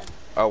that.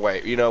 Oh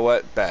wait, you know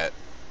what? Bet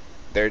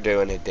they're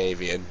doing it,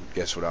 Davian.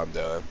 Guess what I'm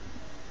doing?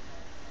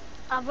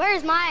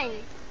 Where's mine?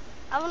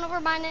 I don't know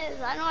where mine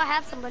is. I know I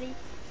have somebody.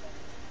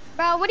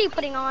 Bro, what are you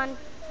putting on?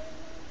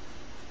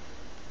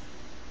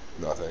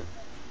 Nothing.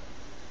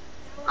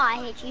 Oh, I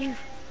hate you.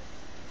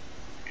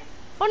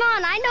 Hold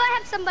on, I know I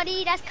have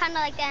somebody that's kind of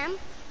like them.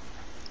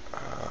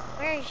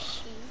 Where is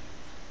she?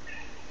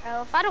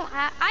 Bro, if I don't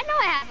have, I know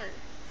I have her.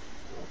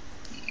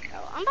 Bro,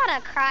 I'm about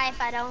to cry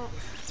if I don't.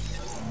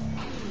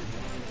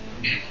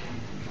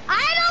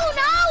 I don't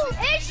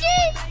know. Is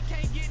she?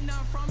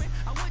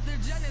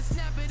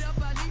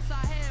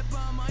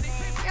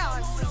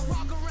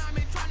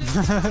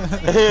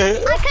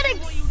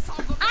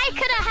 I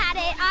could have had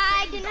it.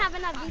 I didn't have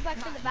enough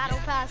V-Bucks for the battle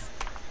pass.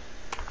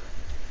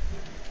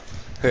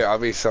 Hey, I'll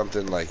be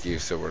something like you,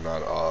 so we're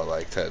not all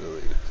like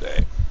totally the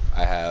same.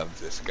 I have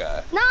this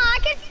guy. No, I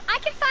can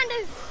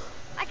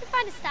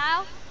find a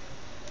style.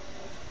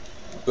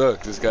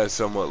 Look, this guy's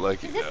somewhat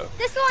like you, though.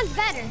 This one's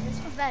better. This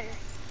one's better.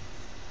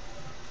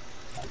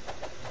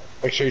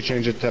 Make sure you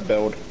change it to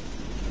build.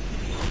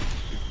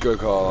 Good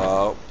call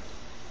out.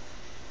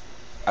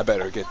 I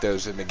better get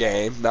those in the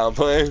game. Now I'm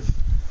playing.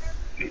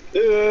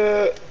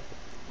 This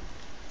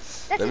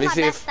Let is me my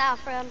see best if style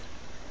for him.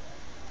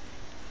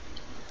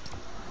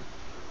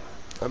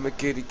 I'm a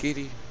kitty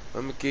kitty.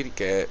 I'm a kitty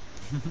cat.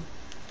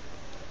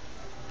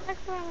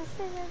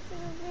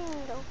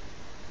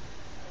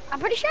 I'm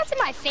pretty sure it's in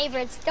my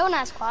favorites. Don't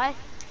ask why.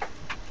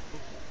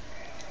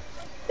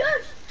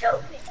 You're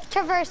stupid.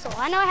 Traversal.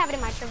 I know I have it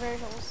in my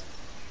traversals.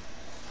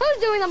 Who's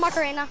doing the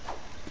Macarena?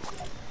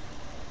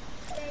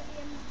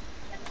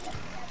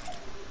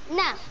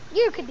 No,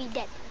 you could be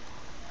dead.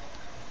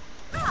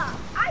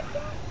 I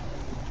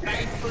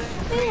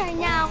can't. We are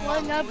now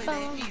on the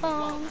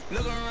phone.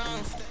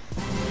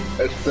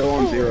 It's still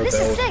on zero This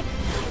is build. sick.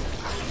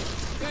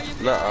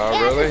 Nuh-uh,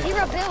 Yeah, really? it's a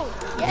zero build.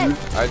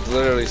 Yes. I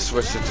literally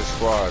switched it to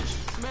squads.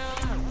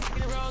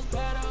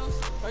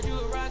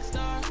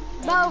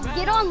 Bro,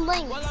 get on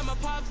links.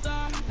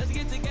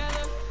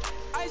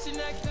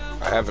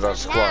 I have it on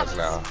squads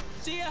now.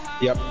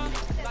 Yep.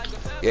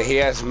 Yeah, he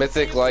has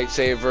mythic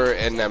lightsaber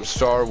and them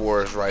Star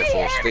Wars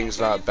rifles. Things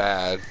not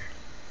bad.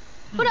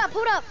 Put up,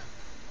 put up.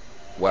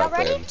 Weapon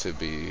ready? to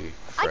be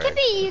I can frank.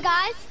 beat you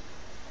guys.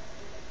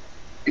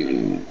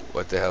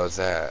 What the hell is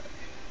that?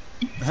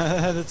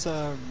 That's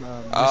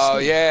Oh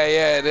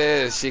yeah, it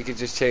is. She could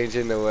just change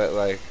into what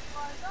like.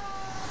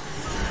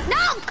 No,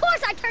 of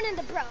course I turn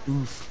into bro.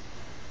 Oof.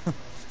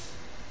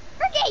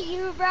 Forget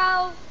you,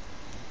 bro.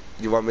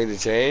 You want me to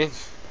change?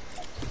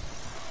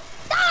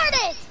 Darn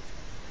it!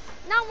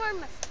 Now we're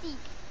Mystique.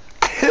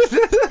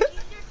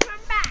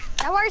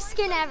 The worst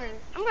skin ever.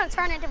 I'm gonna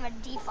turn into a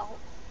default.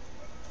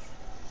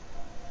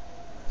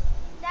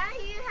 Now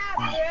you have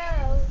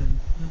bro.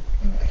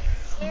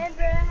 And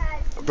bro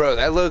has. Bro,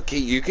 that low key,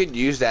 you could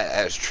use that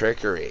as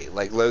trickery.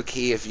 Like low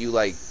key, if you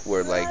like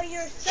were like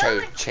you're so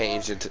much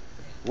changed into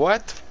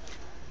what?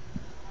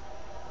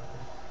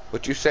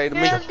 What you say to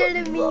me?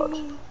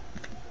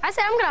 I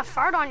said I'm gonna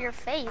fart on your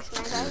face,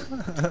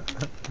 man.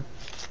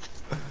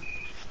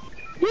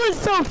 You're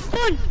so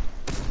fun.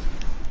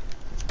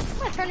 I'm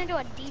gonna turn into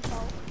a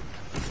default.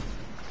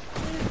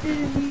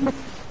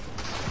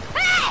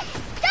 Hey!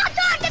 Don't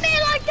talk to me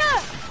like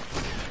that!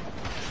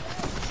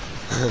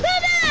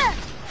 Baby!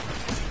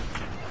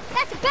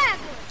 That's a bad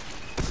one.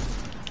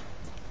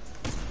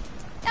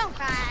 Don't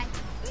cry.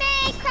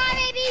 Man, cry,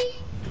 baby.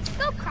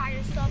 Go cry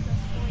yourself to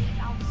sleep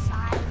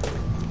outside.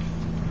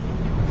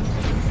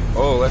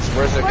 Oh, where's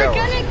it We're going?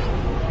 gonna...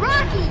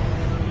 Rocky!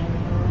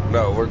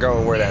 No, we're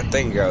going where that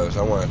thing goes.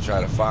 I want to try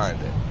to find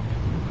it.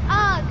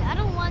 Ugh, I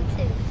don't want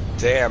to.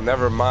 Damn,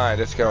 never mind.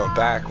 It's going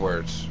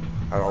backwards.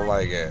 I don't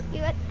like it. You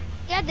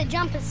have to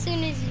jump as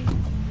soon as you...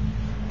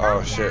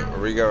 Oh shit, are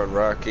we going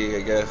Rocky?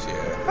 I guess,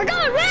 yeah. We're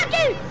going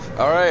Rocky!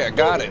 Alright, I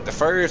got it the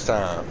first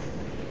time.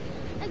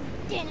 I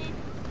didn't.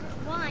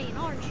 You're lying,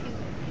 aren't you?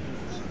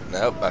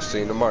 Nope, I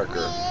seen the marker.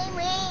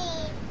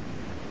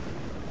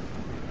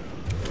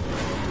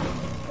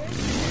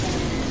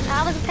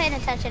 I wasn't paying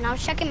attention. I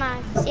was checking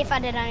see if I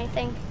did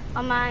anything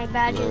on my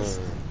badges.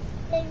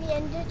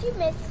 Vivian, did you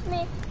miss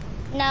me?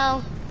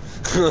 No.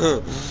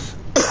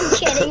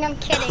 I'm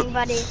kidding,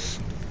 buddy.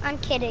 I'm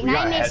kidding. We I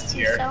got missed heads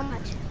you here. so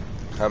much.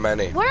 How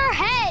many What are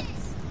heads?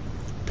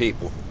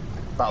 people?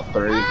 About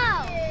 3.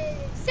 Oh.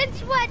 Since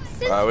what?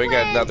 Since We got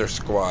when? another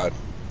squad.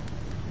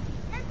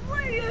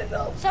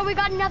 So we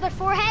got another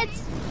 4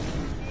 heads?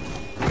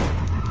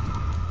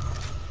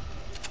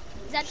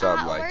 Is that Something not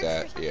how it like works or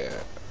that, something?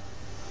 yeah.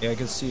 Yeah, I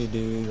can see a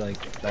dude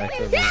like back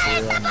over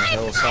Yes, here on the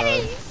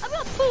hillside. I'm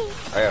gonna boom.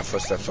 I got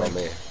footsteps on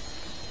me.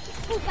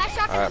 Ooh, fast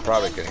shotgun I from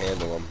probably the could game.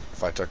 handle him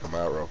if I took him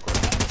out real quick.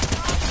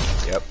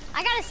 Yep.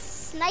 I got a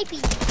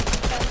snipey.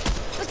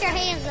 Put your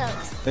hands up.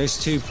 There's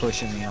two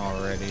pushing me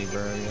already,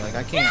 bro. Like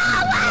I can't No,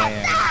 even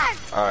land.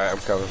 Alright, I'm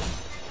coming.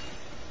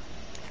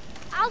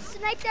 I'll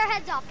snipe their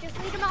heads off. Just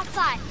leave them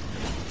outside.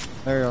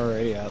 They're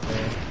already out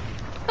there.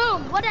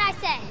 Boom. What did I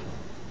say?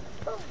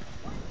 Boom.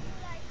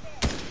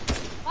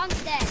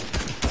 One's dead.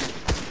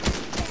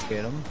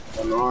 Get him.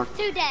 One more.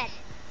 Two dead.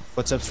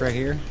 Footsteps right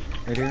here.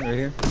 Right here, right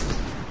here.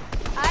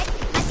 Alright,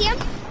 I see him.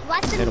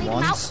 Weston, Hit him leave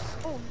him out. once.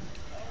 Boom.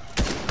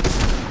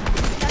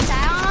 Don't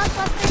die on us,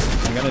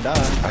 Weston. I'm gonna die.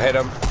 I hit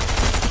him.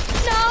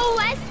 No,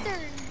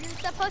 Western.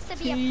 You're supposed to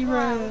be a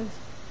pro.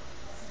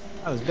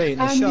 I was baiting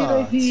the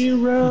shots.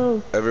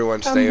 hero.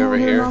 Everyone stay over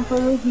here. I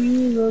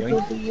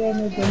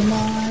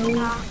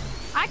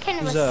can't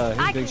even. Who's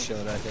I big can.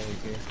 shield I take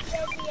here?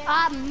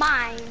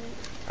 Mine.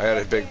 I got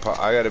a big pot.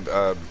 I got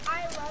a,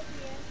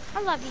 I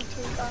love you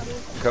too, buddy.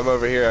 come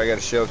over here. I got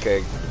a shield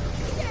keg.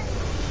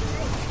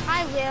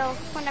 I will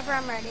whenever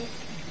I'm ready.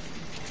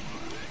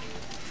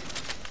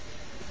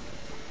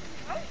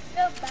 I'm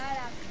so bad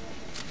at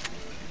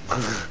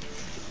this.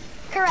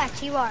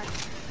 Correct, you are.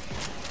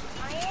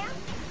 I am?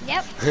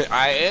 Yep.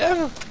 I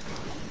am?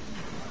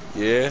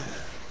 Yeah.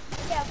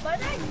 Yeah, but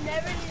I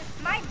never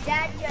did. My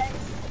dad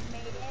just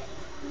made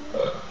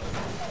it.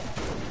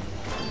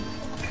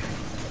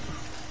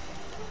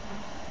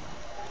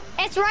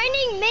 It's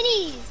raining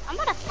minis. I'm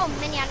gonna throw a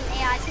mini at an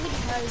AI, see what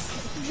he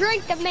does.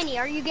 Drink the mini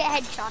or you get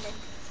headshotted.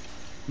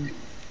 Drink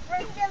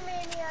the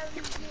mini or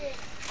you get...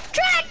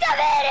 Drink the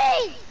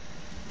mini!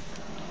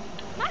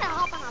 I'm gonna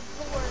hop on a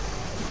board.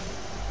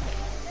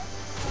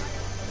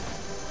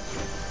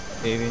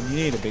 David, you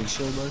need a big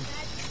shield, bud.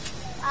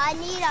 I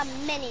need a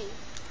mini.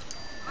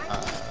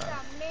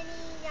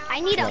 I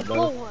need a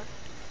board.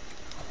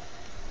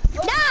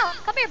 No!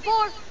 Come here,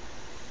 board!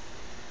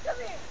 Come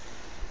here.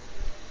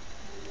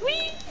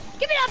 Whee!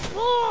 Give me that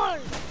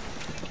board!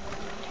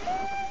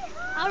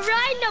 I'm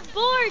riding the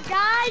board,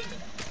 guys!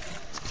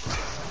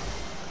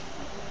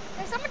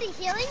 Is somebody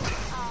healing?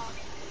 Oh,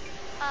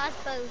 I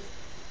suppose.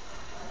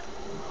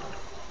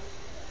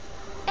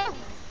 Oh,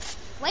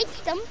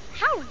 waste them?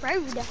 How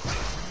rude.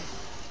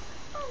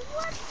 Oh,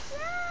 what's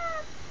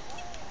up?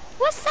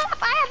 What's up?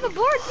 I have a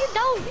board, you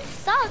don't. You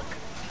suck.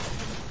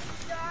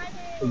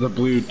 The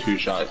blue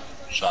two-shot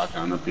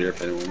shotgun up here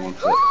if anyone wants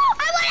it. Oh,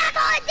 I want to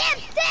call it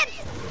dibs!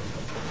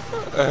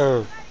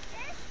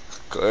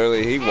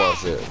 Clearly he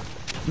wants it.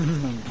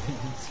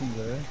 See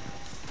that?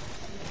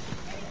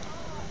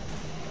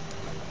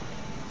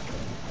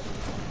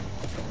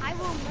 I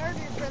will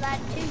murder for that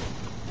too.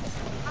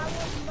 I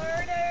will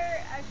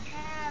murder a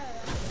cow.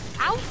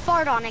 I'll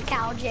fart on a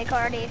cow, Jake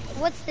Hardy.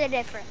 What's the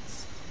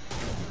difference?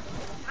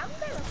 I'm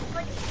gonna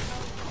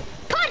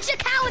punch a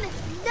cow in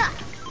its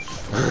nuts.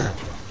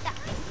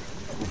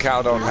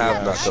 Cow don't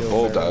have nuts, the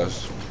bull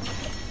does.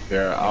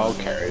 Here, I'll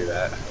carry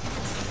that.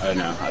 I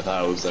know, I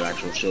thought it was an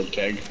actual shield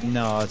keg.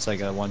 No, it's like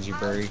a onesie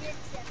break.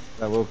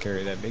 I will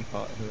carry that big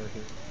pot here.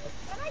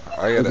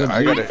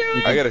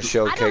 I got a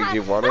shield keg. Do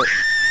you want it?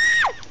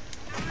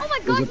 Oh my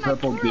There's gosh, a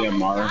purple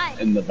DMR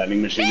in the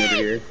vending machine over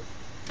here.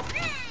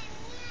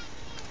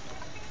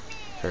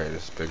 Carry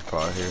this big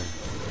pot here.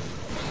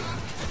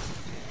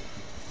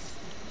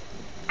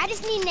 I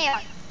just need nail.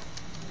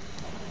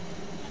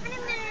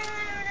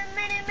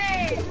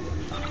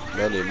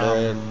 Many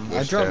men.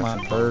 I dropped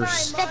my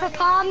burst. Step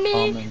upon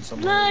me, Common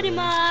somewhere blood in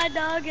over my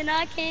dog, and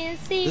I can't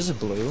see. This is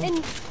blue.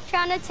 And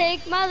trying to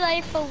take my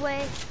life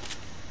away.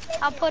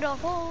 I'll put a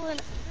hole in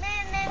it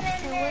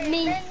with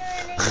me.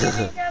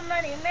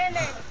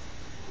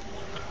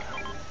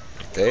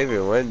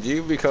 David, when did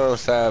you become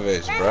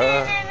savage,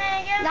 bruh?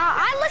 Now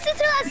I listen to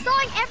that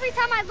song every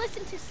time I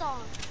listen to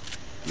songs.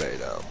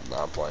 No,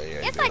 not playing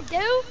it. Yes, I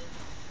do.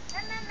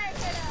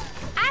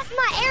 Ask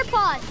my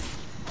AirPods.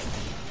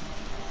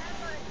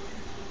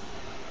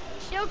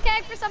 Shield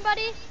keg for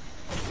somebody?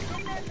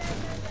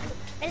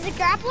 Is the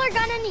grappler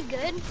gun any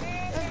good?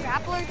 The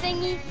grappler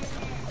thingy?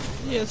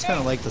 Yeah, it's kind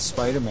of like the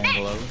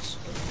Spider-Man gloves.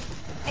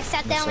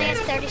 Except that only has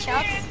 30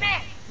 shots.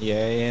 Yeah,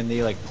 and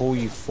they like pull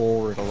you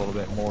forward a little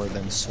bit more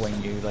than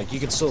swing you. Like you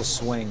can still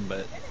swing,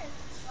 but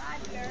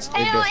it's a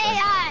bit different.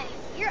 AI,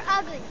 you're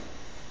ugly.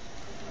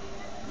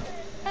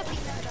 Don't be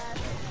so bad.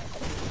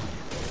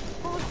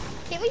 Ooh,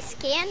 can we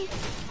scan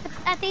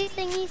at these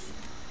thingies?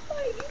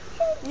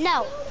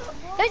 No.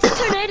 There's a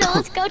tornado.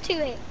 Let's go to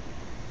it.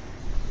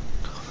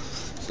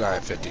 It's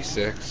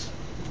 9:56.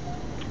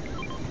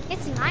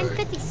 It's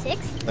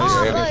 9:56. I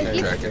Oh, had look, to keep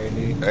you, track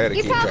it. I had to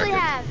you keep probably track it.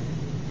 have.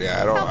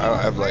 Yeah, I don't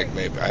have like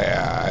maybe.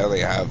 I only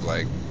have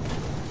like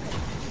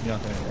You don't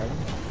think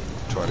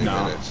right? 20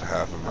 No. minutes,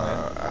 half an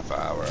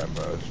hour at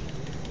most.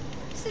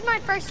 This is my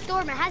first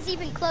storm. It hasn't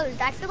even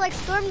closed. I feel like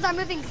storms are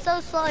moving so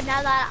slow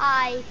now that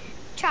I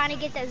trying to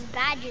get those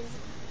badges.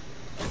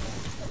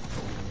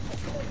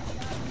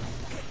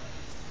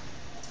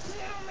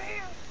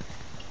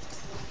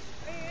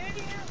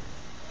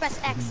 Press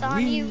X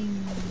on you.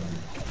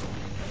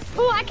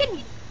 Ooh, I can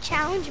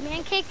challenge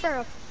Mancake for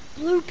a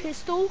blue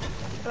pistol.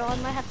 Well, I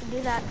might have to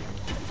do that.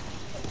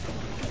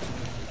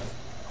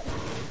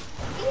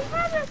 Do you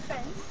have a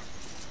friend?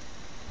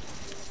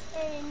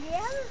 And do you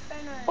have a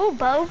friend or... Oh,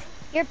 Bo,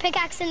 you're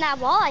pickaxing that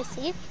wall, I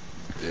see.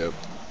 Yep.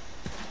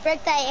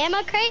 Break that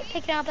ammo crate,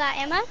 picking up that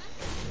ammo.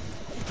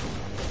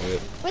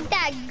 Yep. With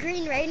that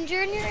Green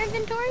Ranger in your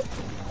inventory.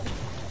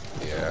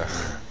 Yeah.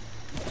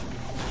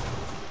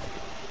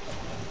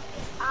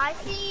 I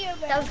see you,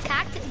 bro.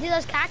 Do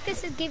those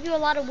cactuses give you a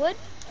lot of wood?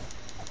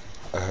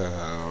 I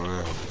don't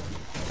know.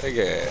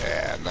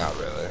 Yeah, not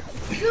really.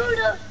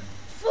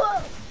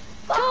 Beautiful.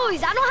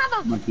 Toys, I don't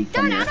have a... Monkey, Dude,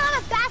 come I here. don't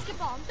have a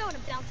basketball. I'm throwing a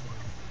bounce.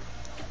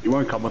 You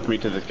want to come with me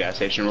to this gas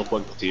station real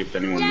quick to see if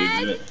anyone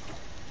Yes. uses it?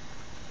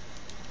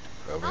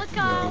 Let's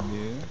go. Yeah.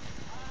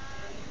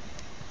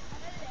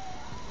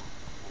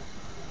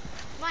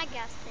 My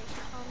gas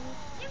station, homie.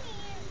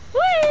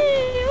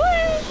 Whee!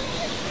 Whee!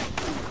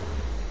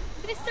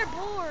 Mr.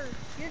 Board,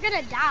 you're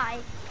gonna die.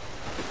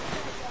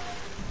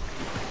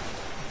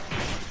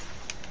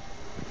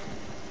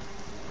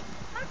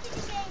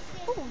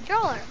 Ooh,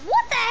 Joller.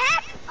 What the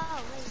heck?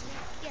 Oh, wait,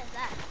 he has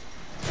that.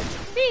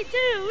 Me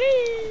too,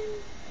 wee!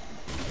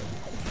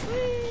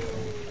 Wee!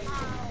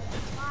 Oh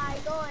my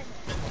god.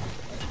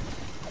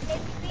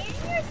 Expand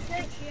your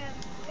search room.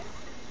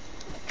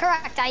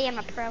 Correct, I am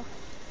a pro.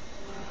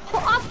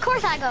 Well, of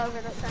course I go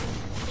over the sun.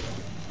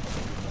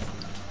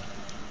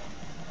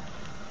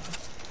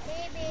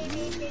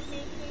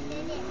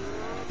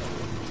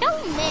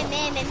 Don't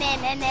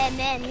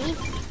me.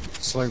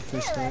 Slurp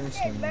fish there,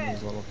 so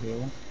his little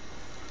heal.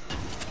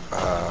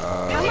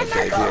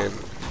 Fabian,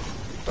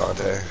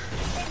 Dante.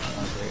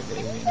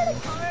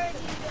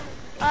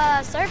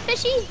 Surf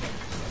fishy?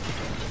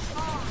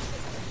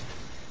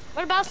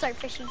 What about surf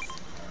fishies?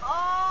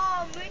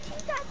 Oh,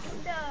 Richie got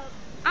stuff.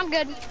 I'm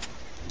good.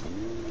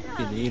 You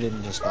can eat it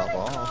and just pop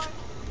off.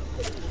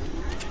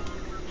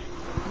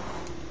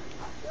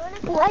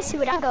 Ooh, I see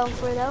what I'm going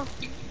for though.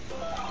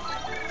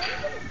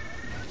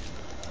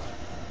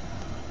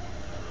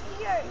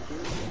 Here.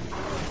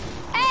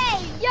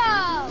 Hey,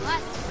 yo!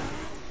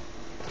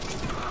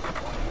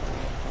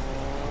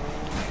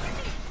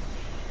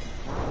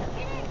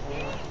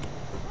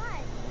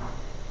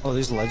 Oh,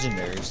 these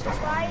legendary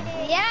stuff on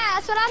here. Yeah,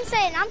 that's what I'm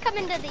saying. I'm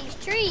coming to these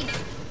trees.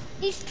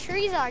 These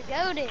trees are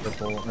goated.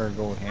 Purple or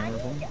gold hammer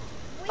one.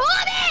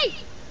 Follow me!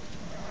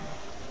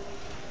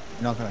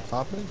 You're not gonna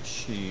cop it?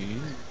 Jeez.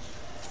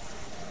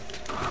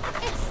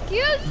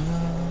 Excuse?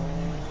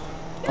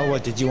 Oh,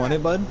 what? Did you want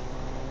it, bud?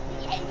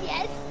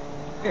 Yes.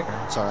 Here.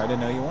 Sorry, I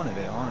didn't know you wanted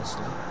it.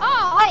 Honestly.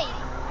 Oh, wait.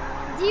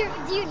 Do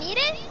you need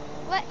it?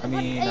 What? I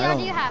mean, what I AR don't.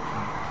 do you have?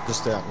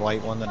 Just that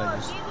white one that I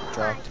just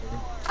dropped.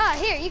 Oh,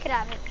 here, you could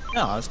have it.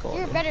 No, that's cool.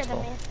 You're dude. better It's than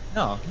cool. me.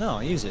 No,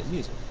 use it.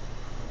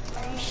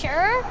 Are you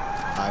sure?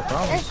 I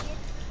promise.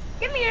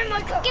 Give me your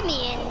mic. Get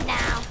me in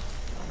now.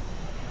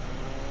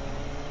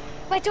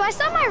 Wait, do I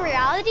still have my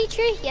reality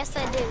tree? Yes,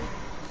 I do.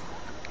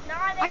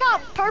 I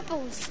got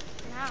purples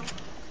now.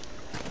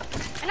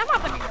 And I'm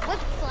hopping into whip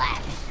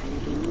flash.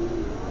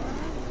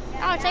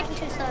 Oh, it's taking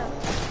too slow.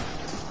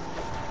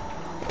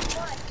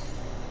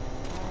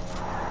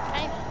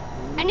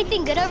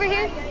 Anything good over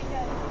here?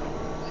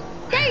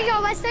 There you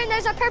go, Western.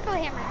 There's a purple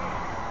hammer.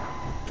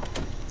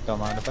 Don't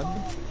mind if I do.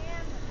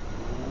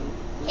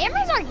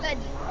 Hammers are good.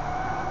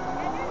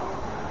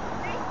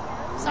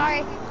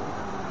 Sorry.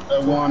 I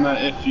wanna,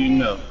 if you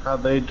know how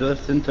they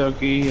dress in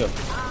Tokyo.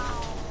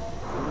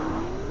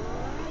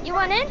 You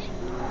want in?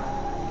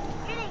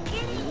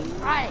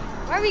 Alright,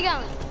 where are we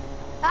going?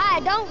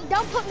 Alright,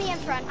 don't put me in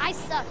front. I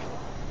suck.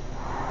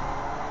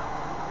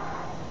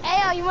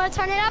 Hey, you want to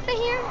turn it up in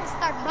here? Let's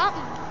start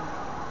bumping.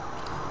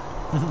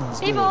 Let's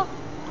do People. it.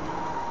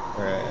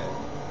 Alright.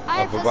 I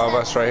have Up above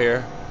footsteps. us right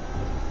here.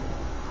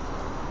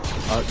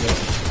 Oh, yeah.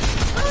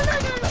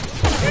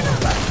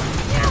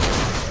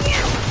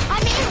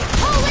 I'm in.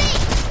 Oh, wait.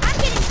 I'm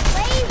getting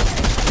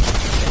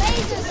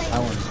lasers.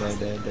 That one's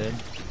dead.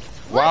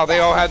 Wow, they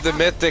all had the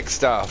mythic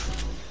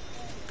stuff.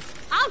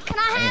 Oh, can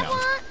I have Damn.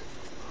 one?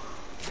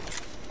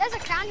 There's a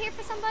crown here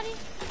for somebody.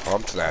 Oh,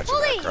 I'm snatching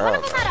Holy, that one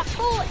of crown. them had a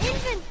full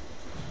infant.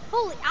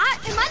 Holy, am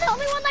I the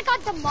only one that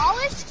got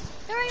demolished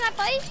during that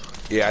fight?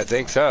 Yeah, I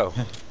think so.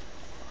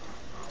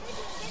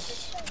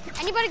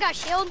 Anybody got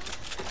shield?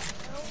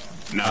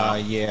 No.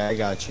 Yeah, I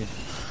got you. Do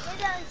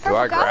I Purple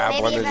goat, grab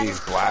maybe one a of better- these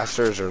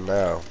blasters or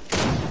no?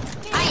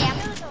 I am.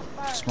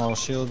 Small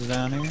shields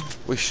down here.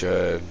 We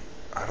should.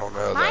 I don't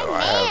know My though.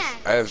 man.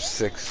 I have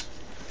 6.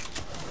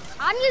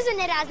 I'm using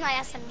it as my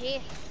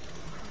SMG.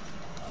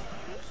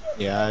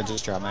 Yeah, I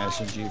just dropped my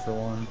SMG for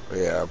one.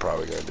 Yeah, I'm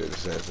probably gonna do the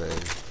same thing.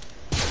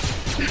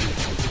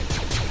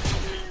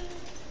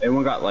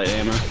 Anyone got light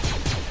ammo?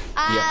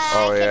 Yes.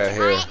 Oh, yeah,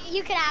 here.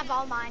 You can have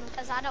all mine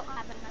because I don't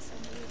have an SMG.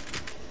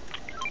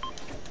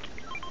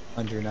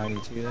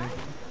 192 there.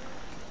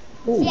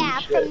 Yeah,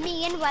 from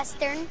me and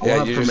Western. Yeah,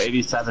 Went you from just.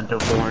 87 to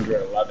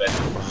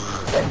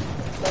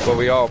 411. But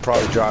we all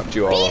probably dropped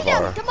you all Beat of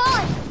him! our. Come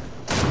on!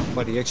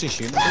 What, are you actually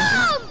shooting?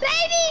 Boom,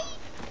 baby!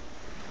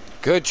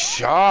 Good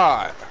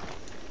shot.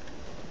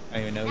 I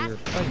didn't even know you were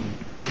fighting.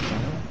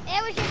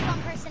 It was just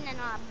one person in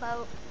a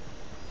boat.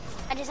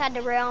 I just had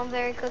to rail him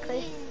very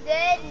quickly. He's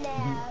dead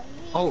now.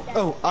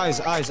 Oh, eyes,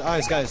 guys.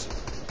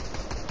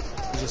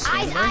 Just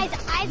Eyes, no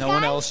guys.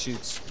 one else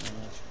shoots.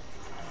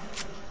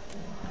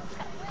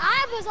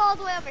 I was all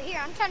the way over here.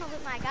 I'm trying to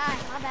loot my guy.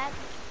 My bad.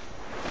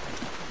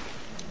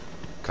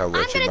 Come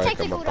with I'm you, gonna Mike. take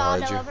the I'm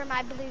behind Gudaldo you. over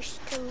my blue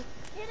too.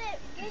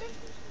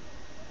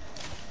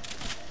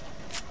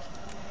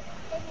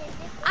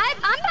 I'm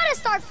about to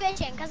start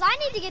fishing because I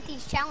need to get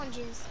these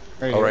challenges.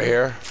 Right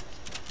here.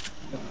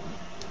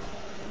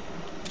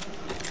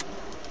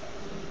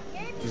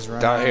 He's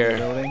running Down around here. the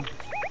building.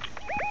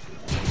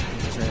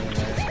 He's right in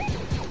there.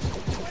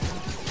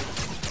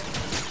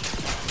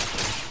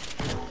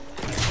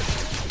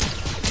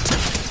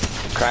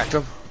 Cracked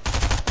him.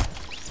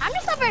 I'm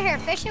just over here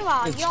fishing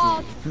while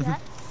y'all do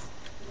that.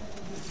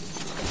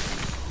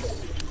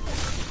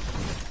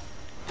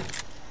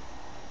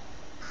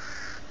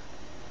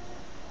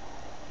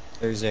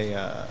 There's a,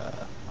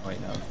 oh wait,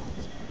 no.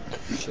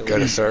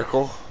 Got a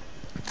circle.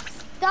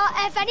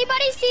 If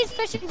anybody sees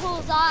fishing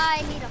pools,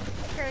 I need them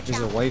for a There's a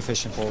challenge. white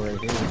fishing pole right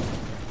here.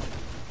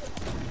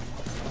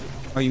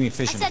 Oh, you mean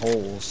fishing said-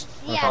 poles?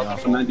 yeah, Okay, not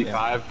fishing- pole,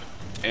 95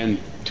 and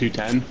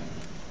 210.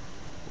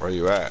 Where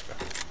you at?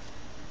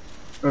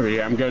 Over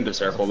here. I'm going to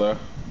circle though.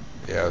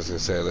 Yeah, I was gonna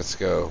say, let's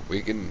go.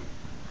 We can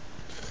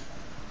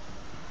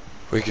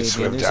Yeah,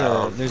 swim there's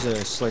down. there's a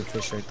slurp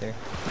fish right there.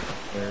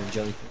 Or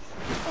jellyfish.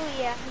 Oh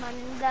yeah,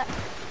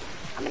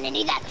 I'm gonna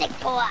need that thick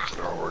boy.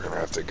 Oh, we're gonna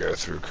have to go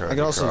through. I can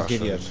also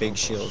give you a big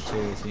shield too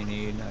if you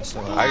need. I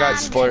still have I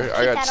got I'm gonna keep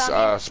that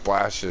on me.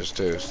 splashes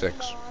too,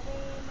 6.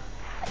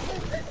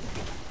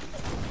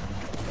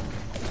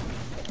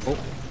 Oh,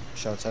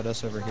 shouts at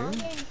us over here.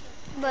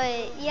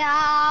 But yeah,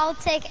 I'll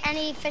take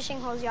any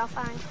fishing holes y'all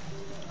find.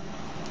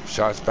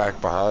 Shots back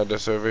behind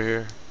us over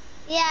here.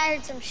 Yeah, I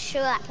heard some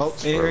shots. Oh,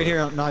 hey, right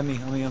here. No, on me.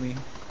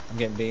 I'm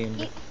getting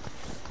beamed.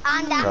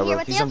 I'm down Cover. here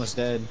with He's you. almost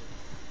dead.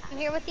 I'm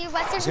here with you,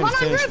 Wes. There's He's one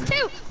gonna on finish roof me.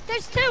 too.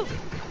 There's 2.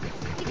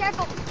 Be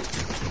careful.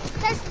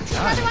 There's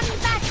another one in the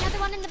back. Another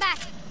one in the back.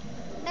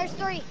 There's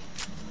 3.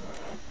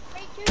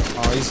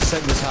 Oh, he's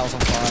setting this house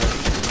on fire.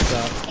 What's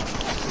up?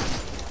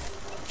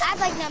 I have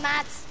like no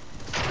mats.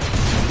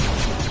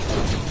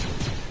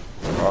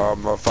 Oh,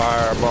 I'm on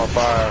fire. I'm on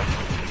fire.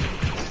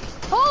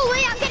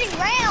 Holy, I'm getting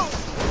railed.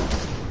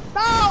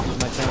 Bro.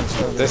 My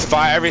tank's over. This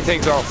fire.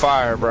 Everything's on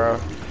fire, bro.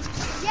 You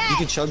Yeah.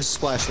 can chug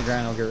splash the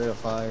ground. I'll get rid of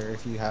fire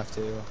if you have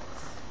to.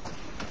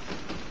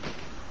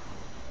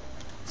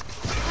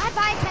 Can I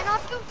buy 10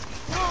 off you?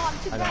 No, I'm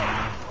too I broke. don't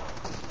know.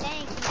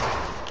 Thank you.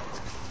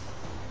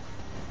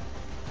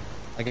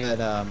 I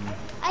got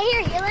I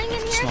hear healing in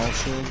here. small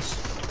shields.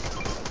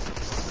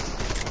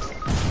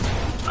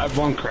 I have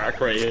one crack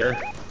right here.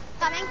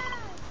 Coming.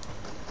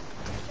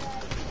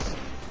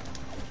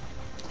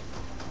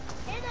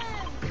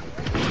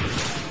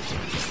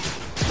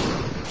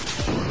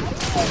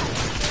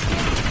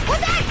 What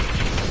the heck?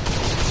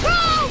 Bro!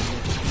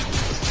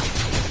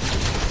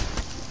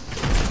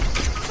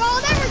 Bro,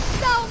 there were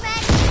so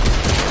many.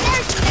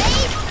 There's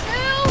nades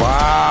too.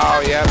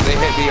 Wow. Yep, they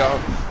hit me.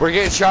 We're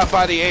getting shot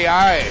by the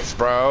AIs,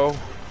 bro.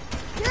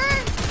 You're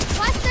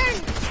Western.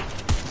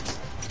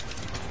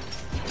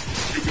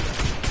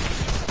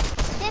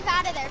 Dip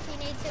out of there if you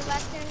need to,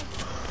 Western.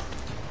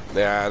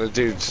 Yeah, the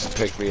dudes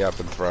picked me up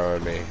and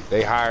throwing me.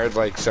 They hired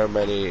like so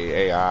many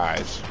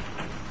AIs.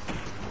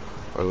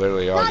 Or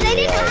literally all No, the they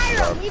didn't AIs. hire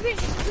from-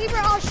 them. We were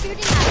all shooting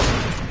at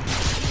them.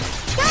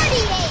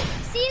 38.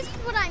 See, this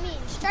is what I mean.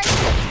 Strike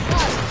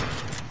slow.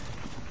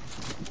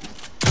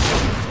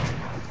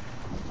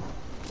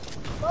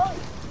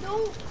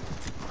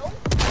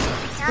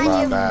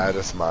 My bad,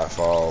 it's my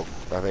fault.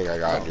 I think I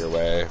got in your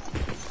way.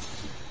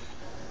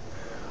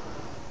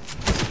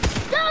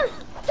 No,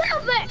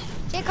 stop it!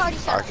 Jake already I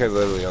shot. could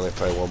literally only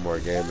play one more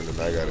game and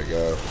then I gotta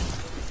go.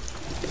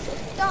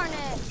 Darn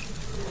it.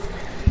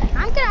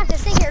 I'm gonna have to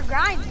sit here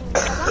grinding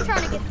because I'm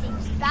trying to get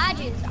these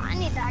badges. I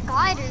need that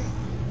glider.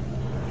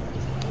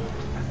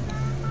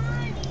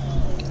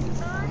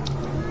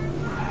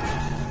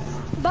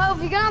 Bo,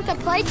 you're gonna have to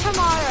play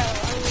tomorrow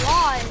a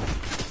lot.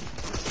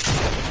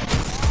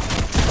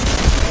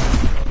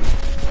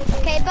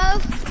 Okay, Bo?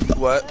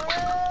 What?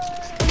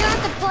 You're gonna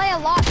have to play a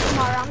lot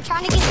tomorrow. I'm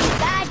trying to get these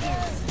badges.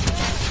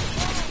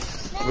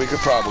 We could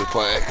probably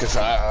play it, cause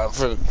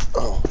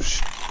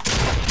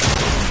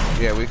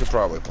yeah, we could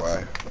probably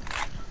play.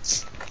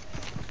 'Cause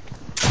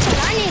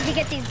I need to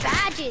get these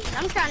badges.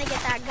 I'm trying to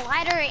get that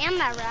glider and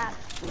that wrap.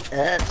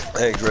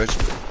 Thanks, Rich.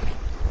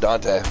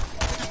 Dante.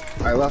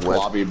 I left What?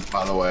 lobby,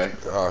 by the way.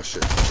 Oh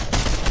shit.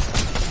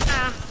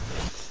 Ah.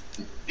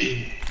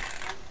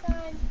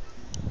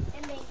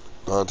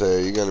 Dante, are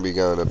you gonna be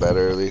going to bed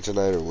early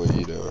tonight, or what are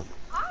you doing?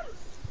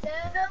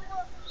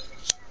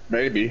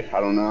 Maybe. I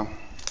don't know.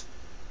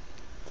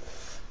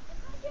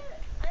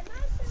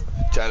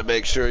 Try to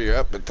make sure you're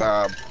up in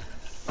time.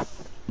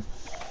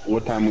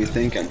 What time we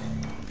thinking?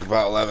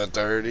 About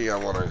 11:30. I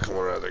wanna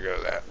rather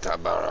go that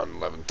time about around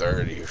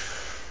 11:30.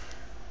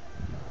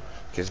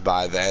 Because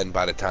by then,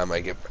 by the time I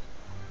get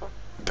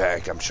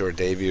back, I'm sure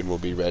Davian will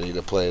be ready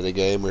to play the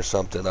game or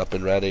something up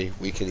and ready.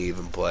 We can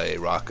even play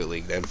Rocket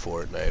League then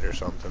Fortnite or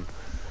something.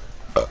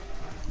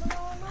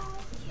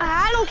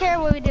 I don't care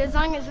what we do as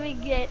long as we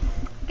get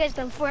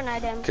some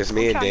Fortnite in. Because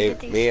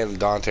me and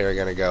Dante are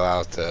gonna go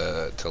out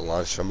to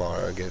lunch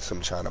tomorrow and get some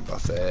China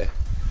buffet.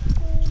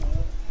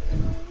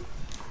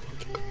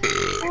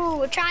 Ooh,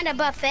 we're trying to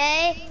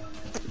buffet.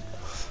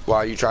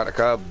 Why you trying to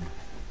come?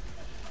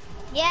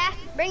 Yeah,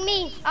 bring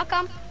me. I'll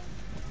come.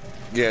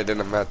 Yeah, then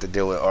I'm gonna have to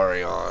deal with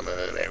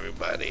Ariana and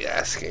everybody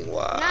asking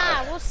why.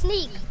 Nah, we'll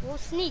sneak. We'll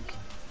sneak.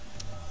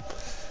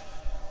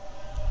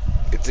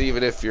 It's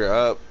even if you're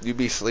up, you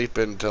be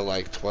sleeping till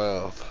like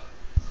 12.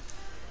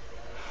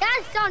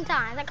 That's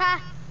sometimes, okay?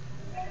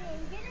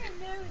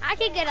 I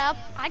could get up.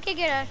 I could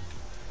get up.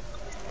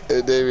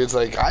 And David's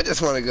like, I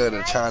just want to go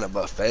to China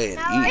buffet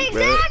and eat,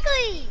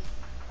 exactly.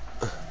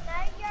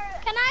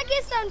 Can I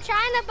get some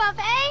China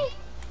buffet?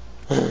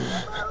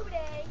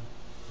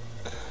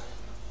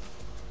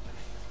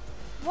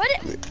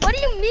 What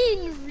do you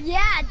mean?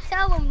 Yeah,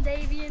 tell him,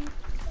 Davian.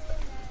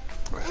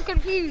 I'm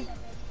confused.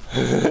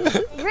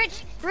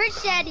 Rich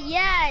said,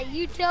 yeah,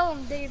 you tell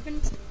him, Davian.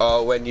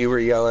 Oh, when you were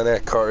yelling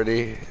at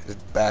Cardi,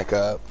 back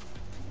up.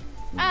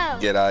 Oh.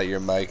 Get out your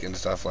mic and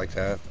stuff like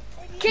that.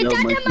 Get out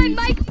of my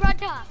mic,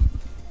 brother.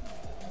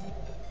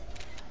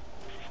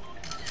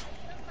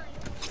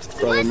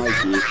 Brother What's up,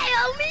 Mikey. my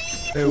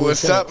homie? Hey,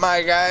 what's up,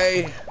 my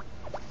guy?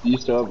 Do you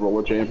still have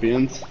roller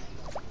champions?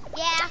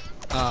 Yeah.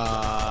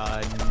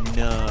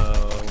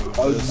 No.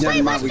 Oh, Wait,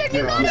 never mind, Western,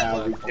 you got yeah,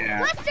 it? we can.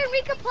 Western,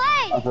 we could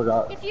play. I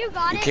forgot. If you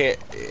got You it.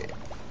 can't.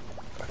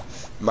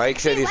 Mike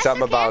said Hey, he's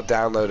something Western about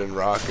downloading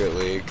Rocket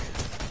League.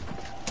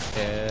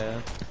 Yeah.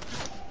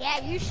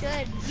 Yeah, you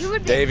should. You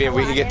would be Davian,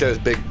 we cool can get at it. those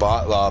big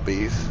bot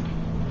lobbies.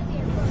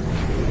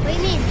 What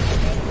do you mean?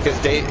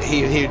 Because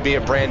he'd be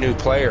a brand new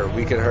player.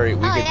 We could hurry.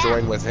 We could yeah.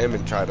 join with him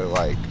and try to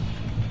like.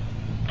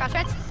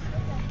 Crossroads?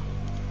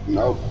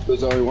 Nope,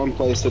 there's only one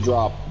place to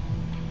drop.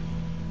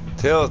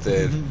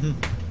 Tilted.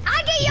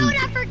 I get yelled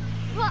at for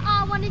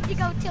wanting to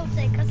go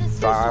tilted because it's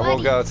so Fine, sweaty.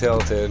 we'll go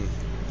tilted.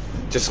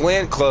 Just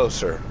land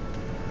closer.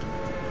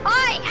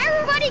 Alright,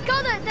 everybody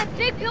go to the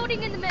big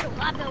building in the middle.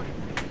 That building.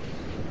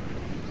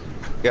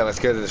 Yeah, let's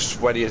go to the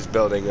sweatiest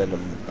building in the.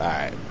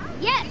 Alright.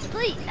 Yes,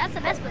 please. That's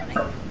the best building.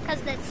 Because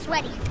it's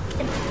sweaty.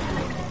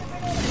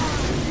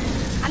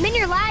 I'm in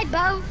your live,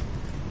 Bo.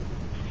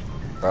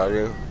 Are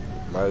you?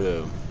 I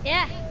do.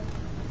 Yeah.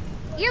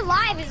 Your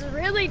live is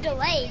really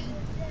delayed.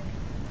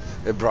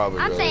 It probably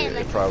I'm really, saying it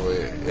like probably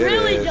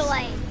really it is.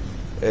 delayed.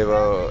 It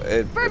will.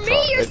 For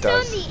me, you're still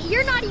in the.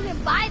 You're not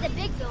even by the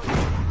big building.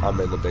 I'm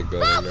in the big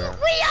building But now.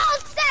 we all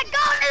said go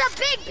to the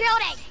big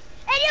building,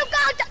 and you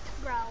go to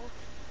bro.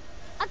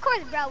 Of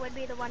course, bro would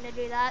be the one to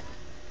do that.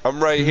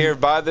 I'm right here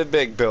by the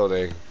big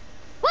building.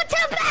 Well,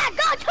 too bad.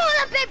 Go to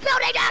the big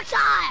building next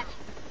time.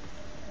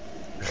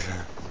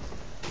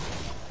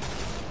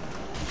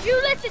 You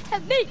listen to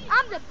me.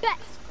 I'm the best.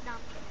 No.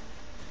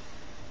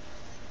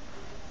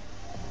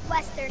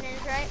 Western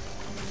is right.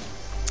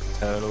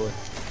 Totally.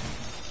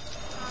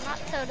 No, not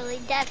totally.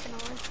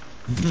 Definitely.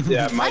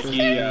 Yeah,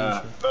 Mikey,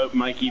 vote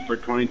Mikey for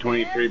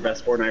 2023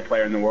 best Fortnite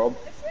player in the world.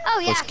 Oh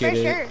yeah, Let's for get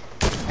it. sure.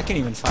 I can't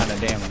even find a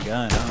damn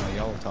gun. I don't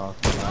know what y'all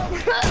talking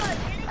about.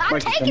 I'm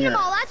Mikey, come taking them here.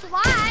 all. That's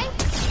why.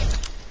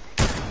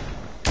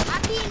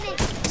 I'm being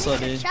So,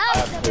 dude.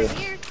 shoved over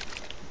here.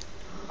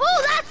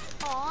 Oh,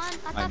 that's on.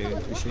 I I thought do that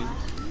was appreciate it.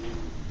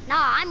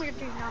 Nah, I'm your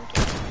dude. No, I'm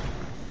kidding.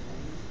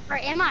 Or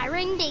am I?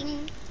 Ring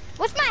ding.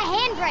 What's my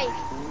hand brake?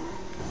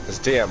 This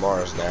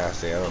DMR is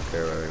nasty. I don't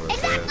care what anyone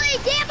Exactly,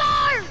 says.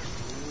 DMR!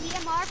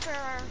 DMR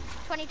for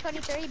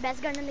 2023,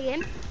 best gun in the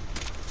game.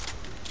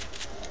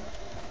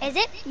 Is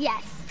it?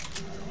 Yes.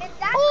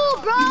 Oh,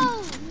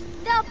 bro!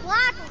 The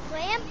black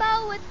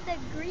Lambo with the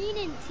green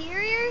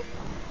interior?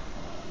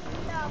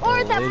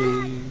 Or the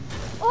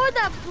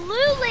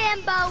blue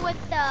Lambo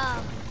with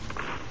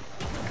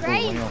the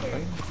gray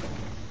interior.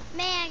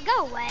 Man,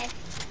 go away.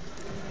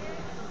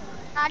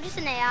 Just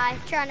an AI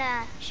trying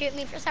to shoot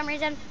me for some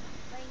reason.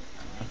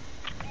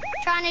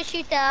 Trying to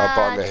shoot the Up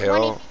on the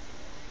hill.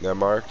 That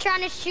mark.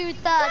 Trying to shoot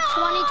the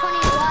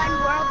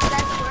 2021 World's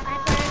Best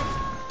Fortnite player.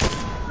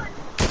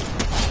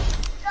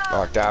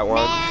 Knock that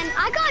one. Man,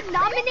 I got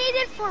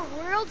nominated for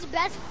World's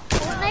Best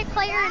Fortnite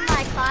player in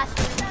my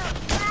classroom.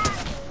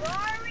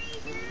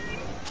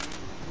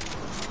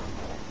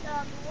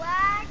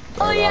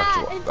 Oh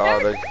yeah, in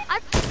third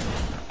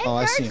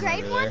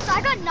grade over once, there.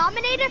 I got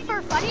nominated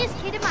for funniest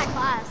kid in my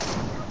class.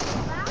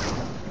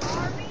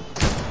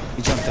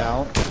 He jumped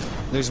out.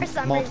 There's For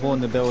some multiple in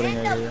the building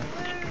over here.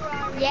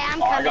 Yeah,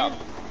 I'm I coming. got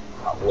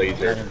I got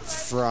laser. him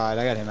fried.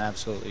 I got him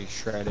absolutely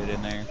shredded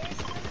in there.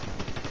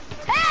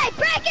 Hey,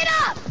 break it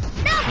up!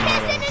 No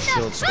kissing in the. shield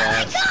Oh my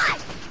splash.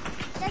 god!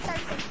 That's our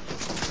thing.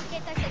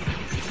 Get our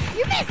thing.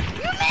 You missed!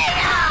 You missed!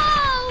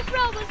 No!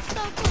 Bro was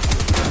so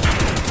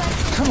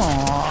close. Come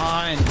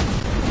on!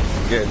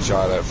 Getting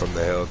shot at from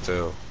the hill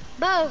too.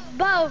 Bo,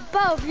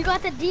 you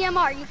got the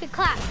DMR. You can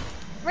clap.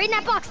 Right in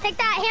that box. Take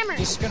that hammer.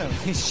 He's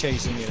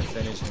chasing me to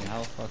finish me.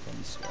 How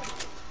fucking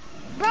sweat.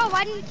 Bro,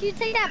 why didn't you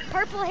take that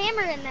purple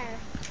hammer in there?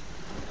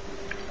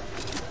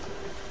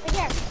 Right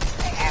there.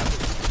 Right there.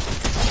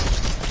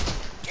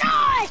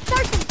 Nice!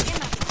 Start some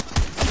hammer.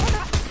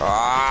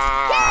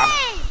 Ah!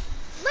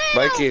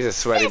 Mikey's a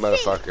sweaty sissy.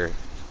 motherfucker.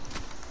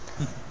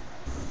 We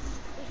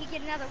could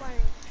get another one.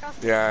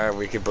 Trust me. Yeah,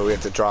 we could, but we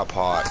have to drop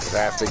hot. 'Cause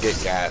I have to get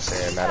gas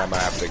in, and I'm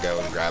gonna have to go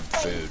and grab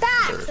food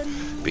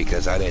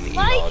because I didn't eat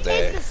all Mike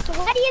day. is the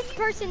sweatiest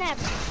person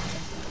ever.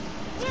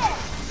 Yeah.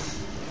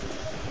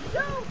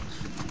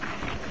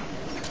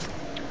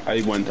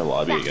 I went to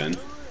lobby again.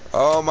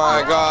 Oh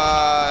my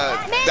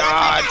God, Man,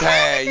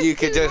 Dante, you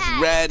could just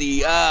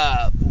ready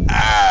up.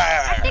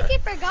 I think he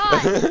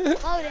forgot.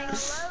 Loading.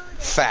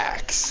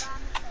 Facts.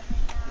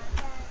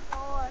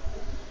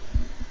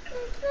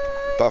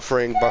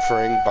 Buffering.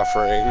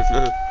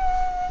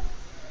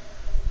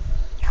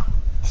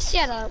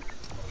 Shut up.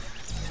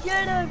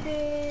 Shut up,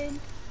 man.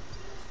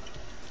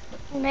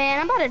 Man,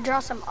 I'm about to draw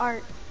some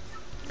art.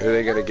 Who are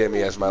they gonna give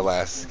me as my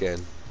last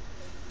skin?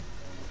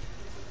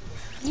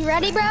 You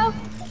ready, bro?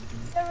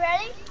 You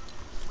ready?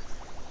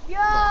 Yo!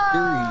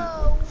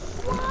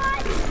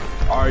 What?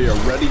 Are you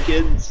ready,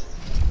 kids?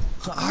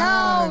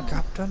 Ah,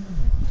 Captain.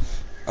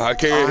 I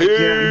can't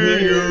hear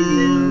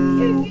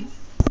you.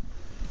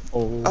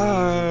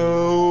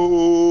 Oh.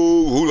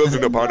 Who lives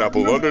in a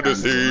pineapple under the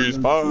sea?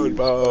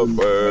 SpongeBob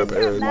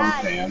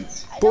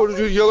SquarePants. Pours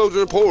the yellows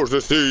and pours the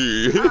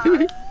sea.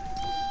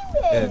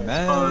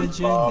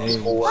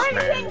 Imagination. Why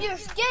change your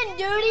skin,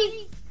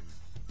 duty?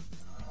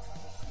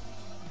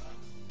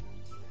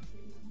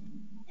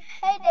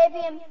 Hey,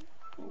 Davian.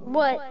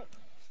 What?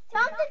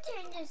 Tell him to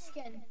change his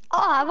skin.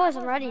 Oh, I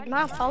wasn't ready.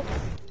 My fault.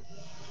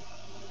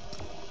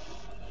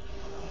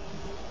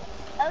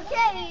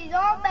 Okay, he's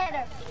all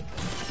better.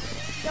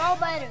 He's all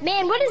better.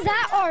 Man, what is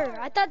that art?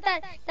 I thought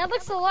that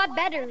looks a lot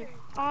better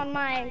on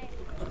my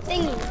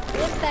thingy. It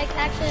looks like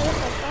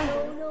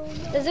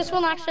fun. Does this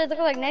one actually look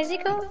like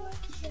Mexico?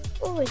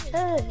 Oh, it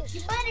does.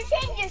 You better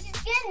change your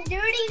skin,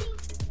 duty.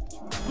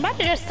 I'm about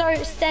to just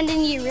start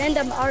sending you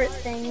random art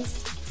things.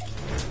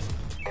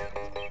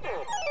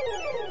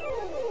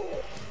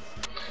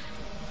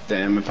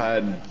 Damn, if I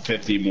had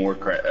 50 more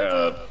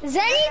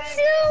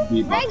Zenitsu?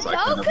 V-Bucks, I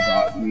could have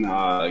Goku?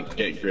 gotten,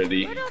 Get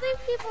Gritty. Where do these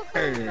people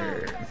come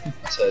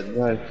from? Said,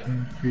 life,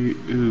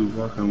 ooh,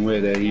 walking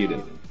with a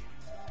heater.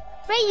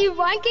 Wait, you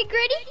want Get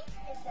Gritty?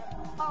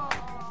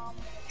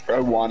 I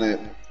want it.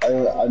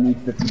 I need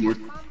 50 more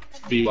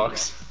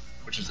V-Bucks,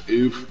 which is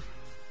oof.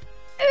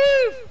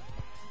 Oof!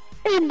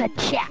 In the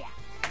chat.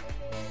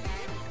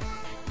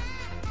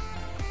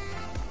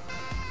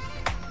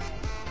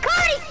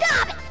 Cardi,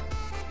 stop it!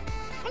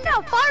 I'm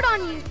gonna fart on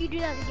you if you do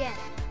that again.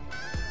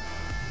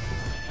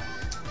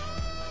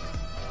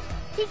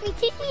 Teach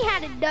me how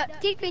to duck.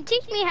 Teach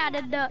me how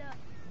to duck.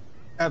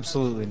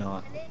 Absolutely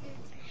not.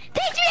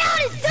 Teach me how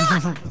to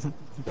duck!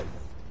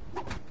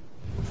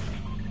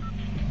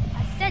 I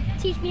said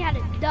teach me how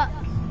to duck.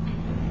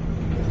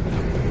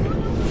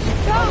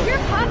 Bro,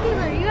 you're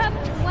popular. You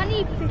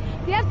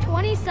have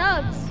 20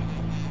 subs.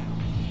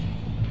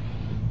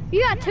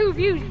 You got 2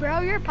 views,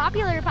 bro. You're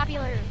popular.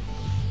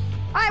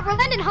 Alright, we're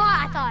landing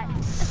hot, I thought.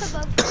 That's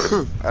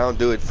above. I don't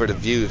do it for the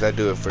views, I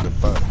do it for the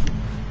fun.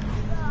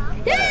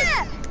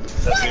 Yeah!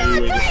 1 on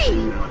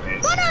 3!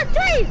 1 on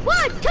 3!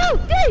 1, 2,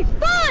 3,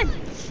 fun!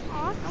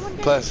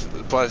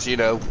 Plus, you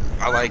know,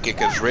 I like it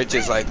because Rich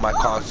is like my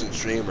constant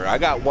streamer. I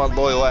got one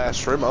loyal ass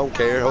streamer, I don't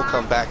care. He'll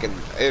come back and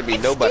it'll be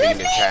nobody in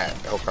the chat.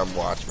 He'll come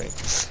watch me.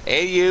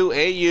 And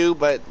you,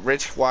 but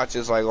Rich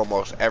watches like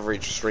almost every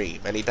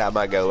stream. Anytime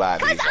I go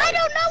live. Because I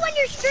don't know when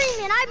you're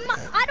streaming. I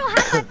don't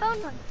have my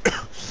phone on.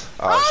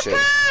 Oh, shit.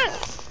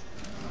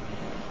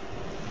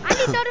 I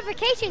need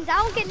notifications.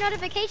 I don't get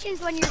notifications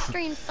when your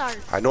stream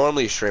starts. I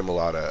normally stream a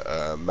lot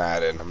of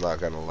Madden, I'm not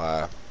gonna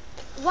lie.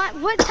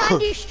 What time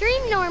do you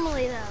stream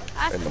normally though?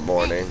 That's In the thing.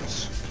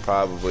 mornings.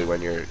 Probably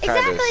when you're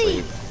kind of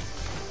asleep.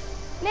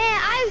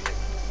 Man,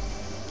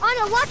 on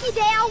a lucky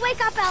day I'll wake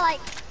up at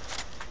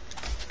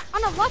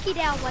what's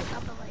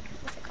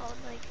it called?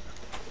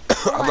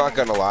 I'm not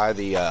gonna lie,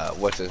 the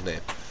what's his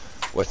name?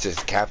 What's his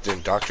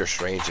Captain Doctor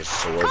Strange's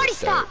sword? Cardi,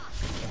 stop!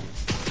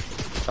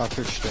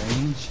 Doctor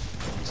Strange?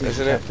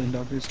 Isn't it? Captain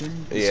Doctor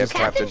Strange? Yeah, it's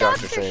Captain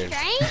Doctor Strange.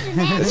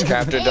 It's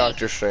Captain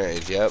Doctor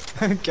Strange, yep.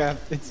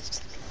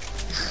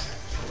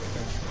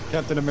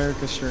 Captain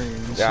America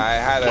Strange. Yeah, I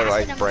had a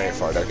like brain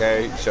fart,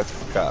 okay? Shut the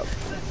fuck up.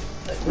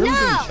 Where are we No!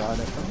 getting shot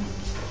at from?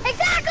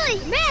 Exactly!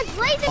 Man's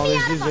blazing me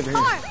out of a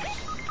car!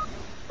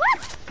 What?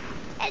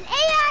 An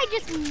AI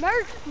just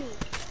murked me.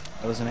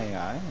 That was an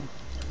AI?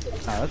 Oh,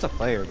 that's a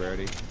player,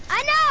 Brody.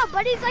 I know,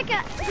 but he's like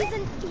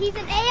he's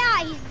an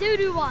AI. He's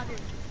doo-doo water.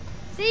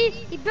 See?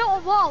 He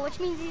built a wall, which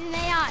means he's an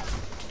AI.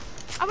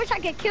 I wish I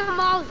could kill him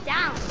all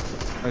down.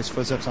 There's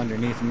footsteps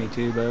underneath me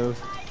too,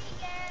 both.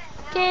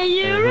 Can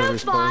you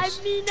whoever's revive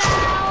close. me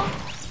now?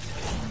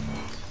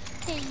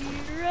 Can you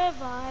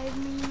revive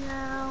me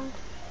now?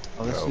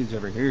 Oh, this dude's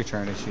over here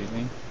trying to shoot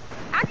me.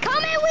 I'm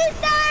coming,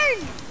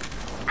 Western!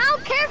 I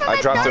don't care if I'm I'm I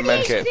at dropped a 30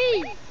 medkit.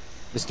 HP.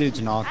 This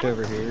dude's knocked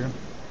over here.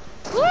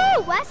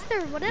 Woo,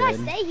 Wester, what did I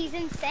Dead. say? He's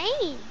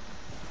insane.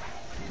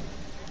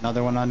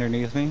 Another one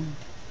underneath me.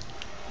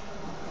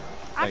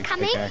 I'm Like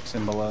coming.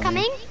 pickaxing below me.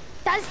 Coming.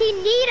 Does he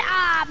need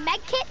a med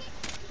kit?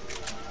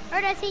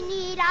 Or does he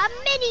need a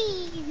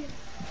mini?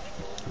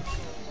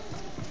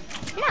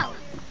 No,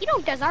 you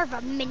don't deserve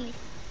a mini.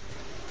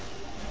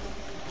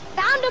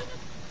 Found him.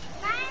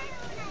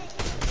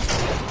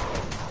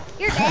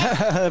 You're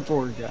dead.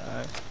 Poor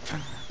guy.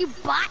 You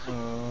bot.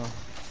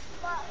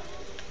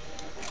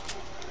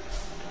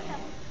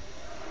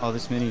 Oh,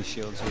 this mini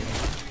shield's here.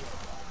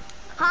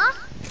 Huh?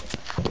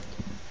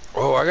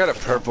 Oh, I got a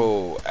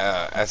purple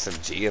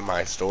SMG in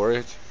my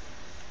storage.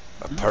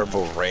 A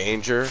purple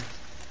Ranger.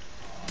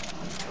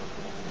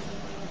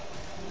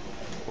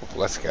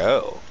 Let's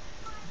go.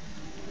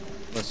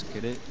 Let's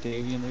get it,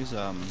 Davian. There's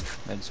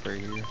med spray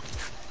here.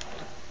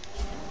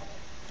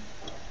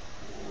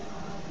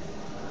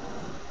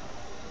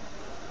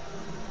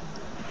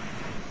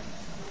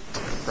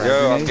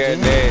 Yo, I'm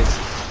getting nades.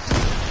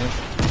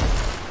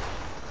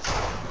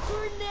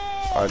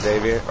 On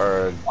Davian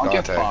or I'll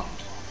get Dante?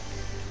 fucked.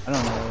 I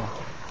don't know.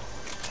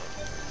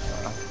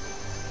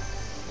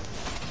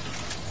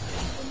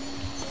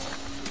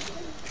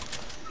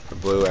 The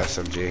blue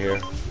SMG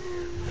here.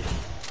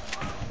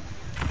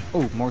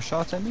 Oh, more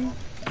shots at me?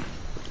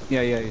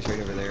 Yeah, he's right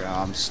over there.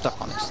 I'm stuck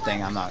on this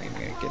thing. I'm not even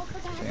gonna get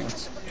a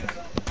chance.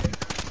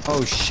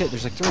 Oh shit,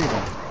 there's like 3 of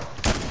them.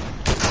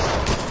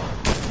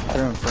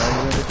 Throwing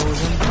frag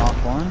radicals in. Knock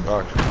one.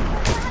 Oh,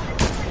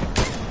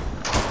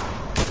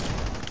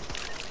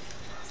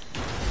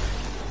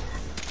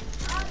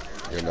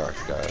 you're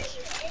knocked, guys.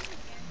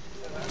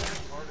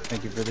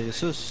 Thank you for the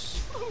assist.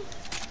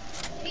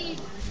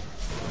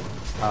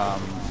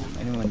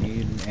 Anyone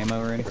need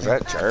ammo or anything? Was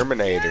that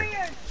Germinator?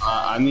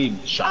 I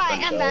need shotgun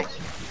Alright, I'm back.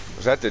 shells.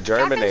 Was that the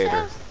Shotgun Germinator?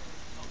 shells?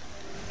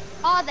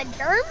 Oh, the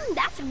germ?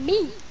 That's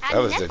me. That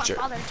was the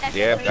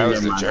yeah, that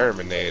was the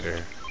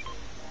Germinator.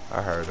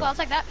 I heard him. Well, it's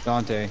like that.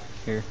 Dante,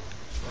 here.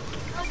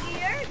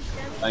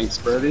 Thanks,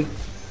 Birdie.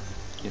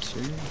 Yes, sir.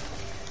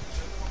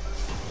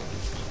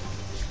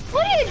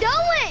 What are you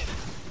doing?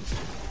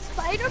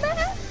 Spider-Man?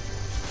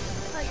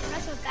 Oh, you're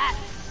messing with that.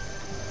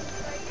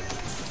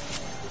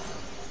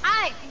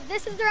 Alright,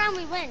 this is the round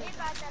we win.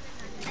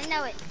 I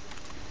know it.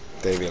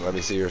 Davian, let me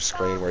see your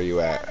screen. Where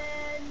you at?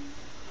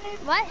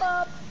 What?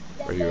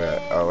 Where you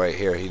at? Oh, wait,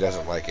 here. He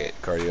doesn't like it.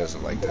 Cardi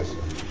doesn't like this.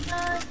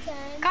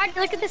 God,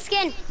 look at the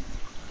skin.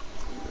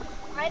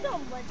 I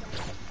don't want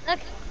that. Look.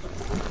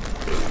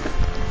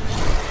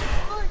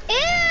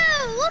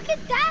 Ew, look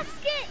at that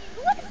skin.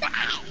 Look at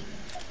that.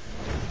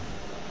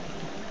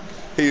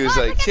 He was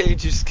Oh, like, look at-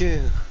 change your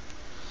skin.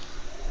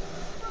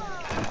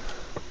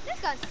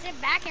 Just gotta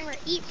sit back and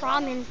eat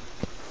ramen.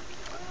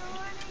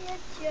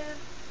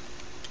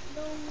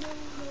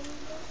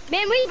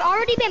 Man, we've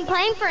already been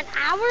playing for an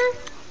hour?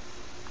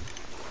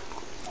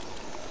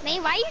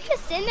 Man, why are you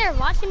just sitting there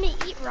watching me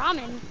eat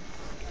ramen?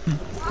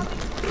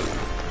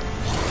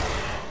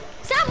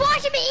 Stop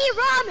watching me eat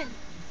ramen!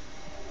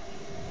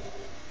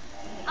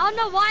 I don't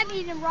know why I'm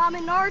eating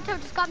ramen. Naruto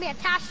just got me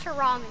attached to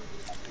ramen.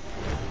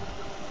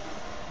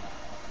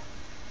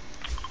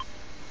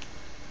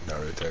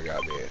 Naruto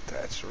got me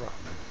attached to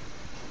ramen.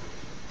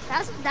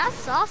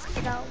 That's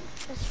Sasuke though.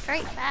 Just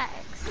straight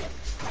facts.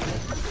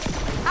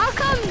 How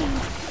come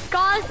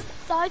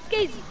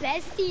Sasuke's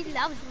bestie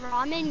loves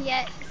ramen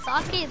yet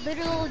Sasuke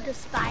literally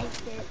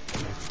despised it?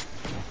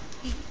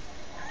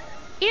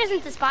 He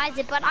doesn't despise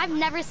it, but I've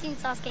never seen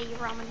Sasuke eat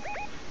ramen.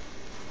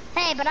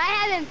 Hey, but I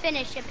haven't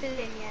finished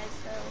Shippuden yet,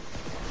 so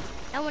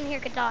no one here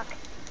could talk.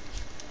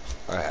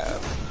 I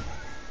have.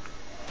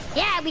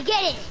 Yeah, we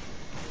get it.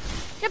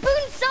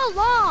 Shippuden's so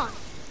long.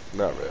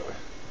 Not really.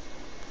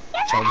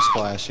 Chug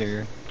splash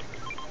here.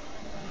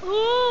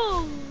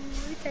 Ooh,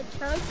 it's a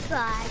chug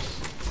splash.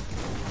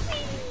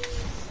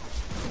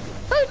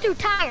 Who threw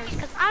tires?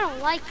 Because I don't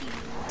like you.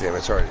 Damn,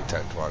 it's already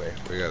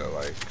 10:20. We gotta,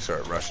 like,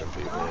 start rushing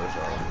people or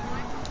something.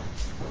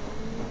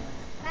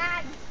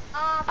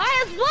 I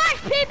have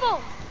splash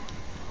people!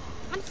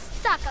 I'm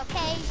stuck,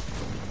 okay?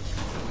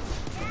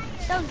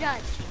 Don't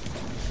judge.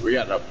 We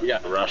gotta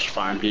rush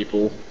find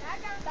people.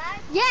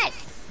 Yes!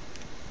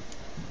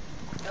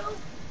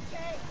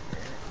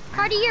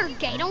 Cardi, you're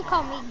gay. Don't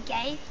call me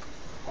gay.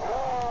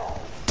 Ow.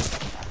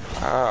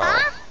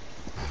 Huh?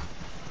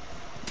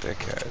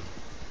 Dickhead.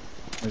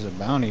 There's a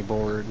bounty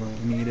board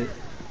when we need it.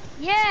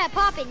 Yeah,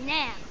 pop it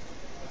now.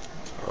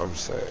 I'm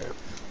saying.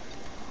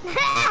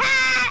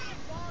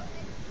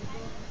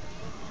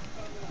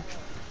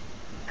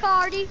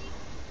 Cardi.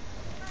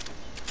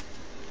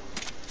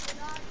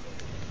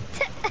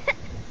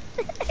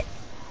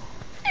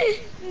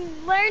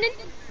 Learning.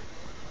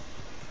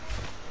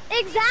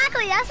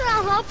 Exactly, that's what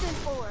I'm hoping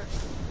for.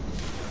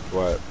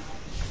 What?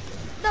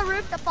 The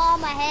roof to fall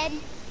on my head.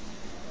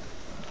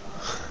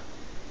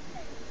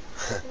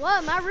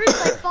 What? My roof's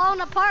like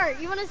falling apart.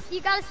 You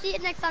gotta see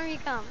it next time you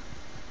come.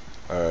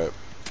 Alright.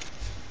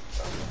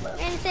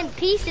 Man, it's in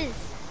pieces.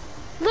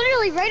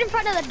 Literally right in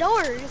front of the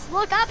door. Just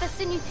look up as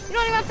soon you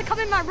don't even have to come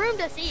in my room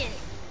to see it.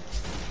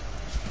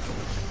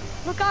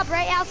 Look up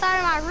right outside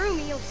of my room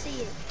and you'll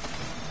see it.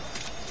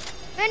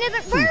 Man,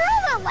 where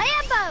are the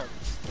Lambos?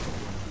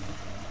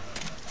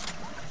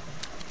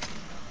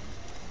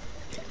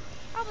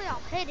 Probably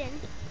all hidden.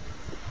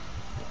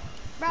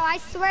 Bro, I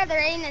swear there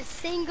ain't a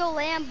single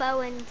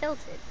Lambo in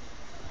Tilted.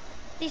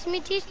 Teach me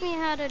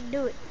how to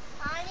do it.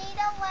 I need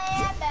a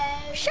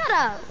Lambo. Shut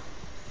up.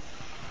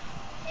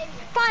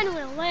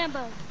 Finally a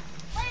Lambo.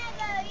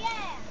 Lambo,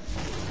 yeah.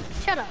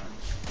 Shut up.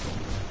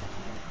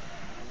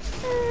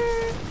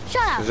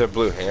 Shut up. There's a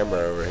blue hammer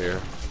over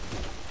here.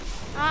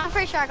 I'm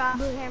pretty sure I got a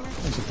blue hammer.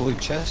 There's a blue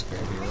chest right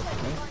here.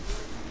 Okay.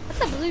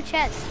 What's a blue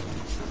chest?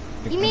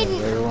 Pick You one of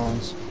mean- the rare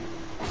ones.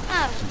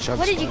 Oh, Chug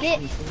what did you get?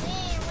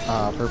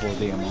 Purple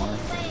DMR.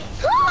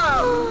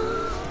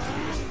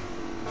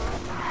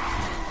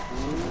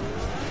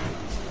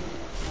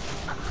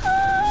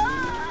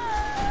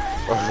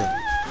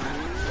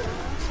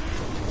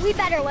 We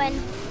better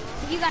win.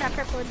 You got a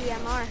purple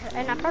DMR,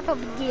 and a purple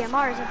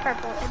DMR is a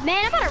purple.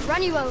 Man, I'm gonna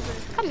run you over.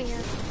 Come here.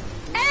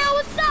 Hey,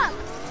 what's up?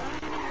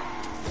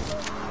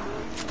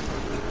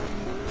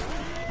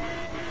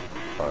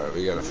 Alright,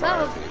 we gotta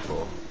fire Bo.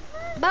 people.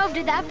 Bo,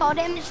 did that fall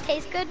damage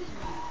taste good?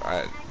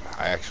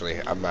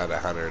 I'm at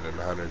 100 and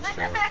 100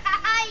 still.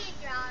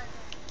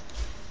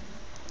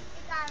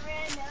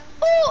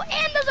 Oh,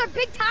 and those are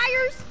big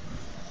tires.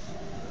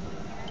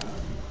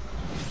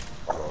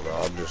 Hold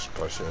on, I'm just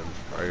pushing.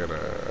 I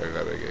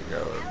gotta get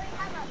going.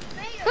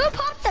 Who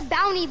popped the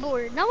bounty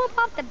board? No one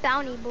popped the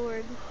bounty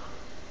board.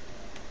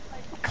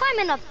 I'm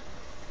climbing up.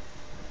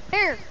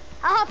 Here,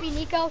 I'll help you,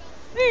 Nico.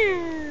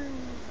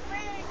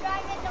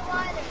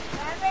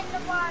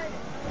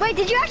 Wait,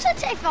 did you actually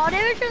take fall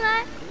damage from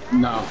that?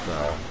 No.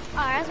 No. Oh,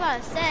 that's what I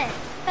said.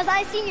 Because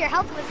I seen your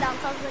health was down,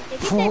 so I was like,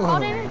 did you take fall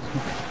damage?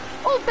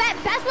 Oh,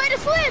 best way to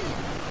swim!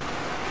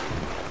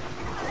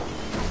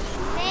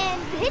 Man,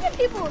 hitting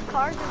people with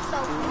cars is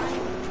so fun.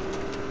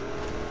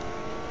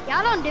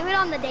 Y'all don't do it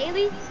on the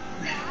daily?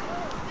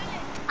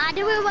 I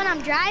do it when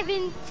I'm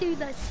driving to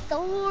the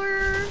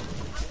store,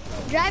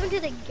 driving to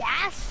the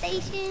gas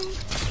station.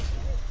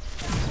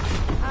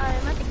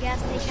 I'm at the gas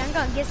station. I'm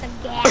gonna get some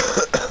gas.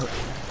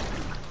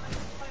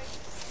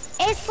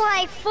 It's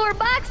like $4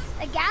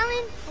 a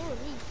gallon.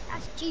 Holy,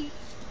 that's cheap.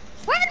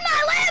 Where did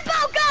my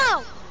Lambo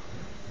go?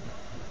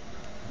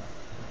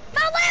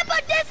 My Lambo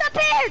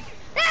disappeared.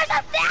 There's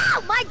a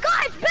oh my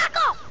God, it's back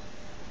up.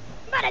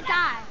 I'm about to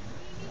die.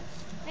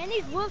 Man,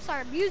 these wolves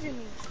are abusing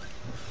me.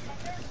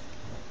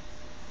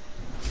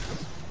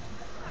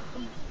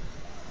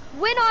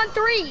 Win on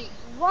 3.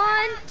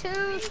 1, 2.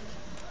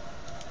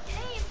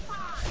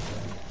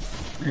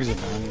 Here's a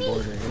bounty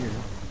board right here.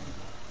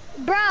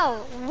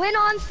 Bro, win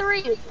on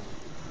 3.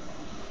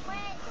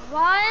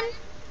 1,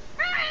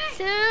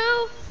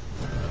 2,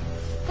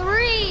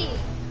 3.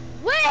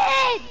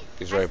 Win!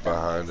 He's right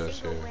behind us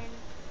here.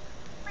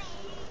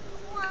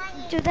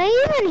 Do they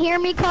even hear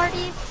me,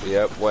 Cardi?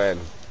 Yep, win.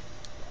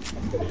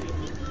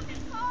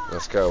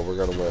 Let's go, we're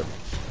gonna win.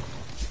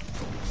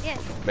 Yes.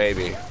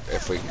 Maybe,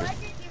 if we can.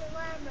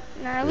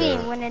 No, we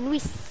ain't winning. We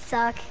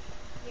suck.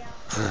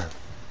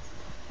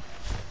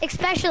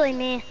 Especially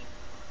me.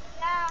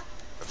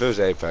 If it was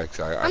Apex,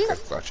 I could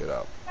clutch it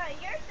up.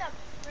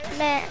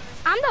 Man,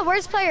 I'm the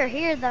worst player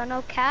here, though.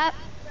 No cap.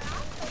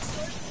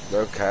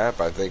 No cap,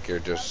 I think you're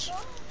just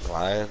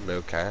lying,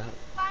 no cap.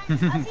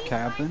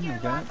 Capping,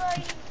 okay.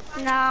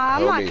 No,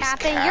 I'm not Homie's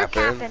capping. You're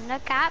capping. capping. No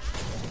cap.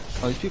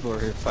 Oh, these people are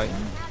here fighting.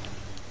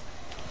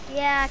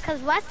 Yeah,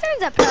 because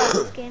Western's a pro at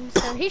this game,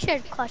 so he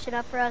should clutch it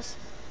up for us.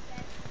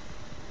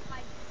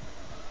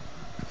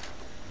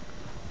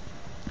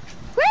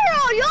 Where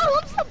are y'all?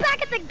 I'm still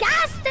back at the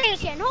gas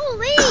station.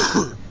 Holy!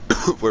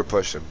 We're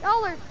pushing.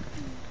 Y'all are...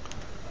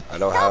 I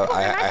don't have.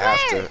 I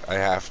swear.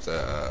 have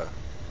to.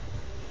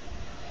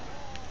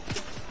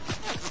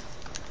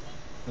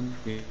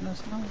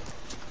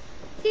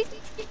 Teach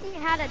me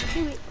how to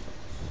do it.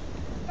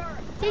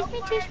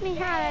 Teach me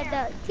how to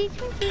duck.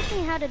 Teach me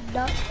how to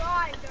duck.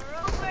 Oh,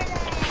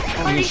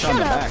 Honey, he's shut on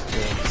the up. back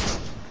too.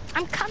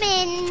 I'm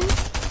coming.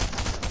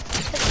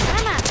 'Cause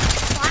I'm a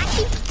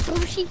flashy,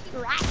 bushy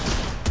rat.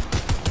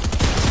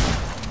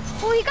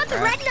 Oh, you got the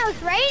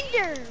red-nosed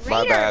ranger.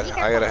 My bad. Be I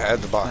careful. gotta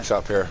head the box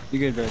up here. You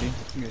good, Brady?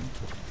 You good?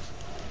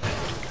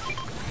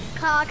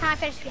 Can I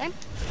finish this game?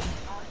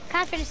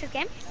 Can I finish this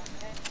game?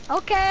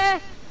 Okay.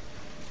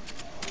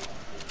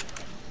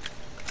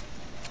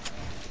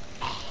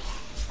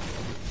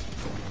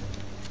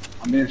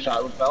 I'm being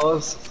shot with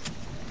fellas.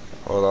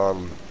 Hold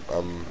on,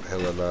 I'm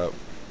healing up.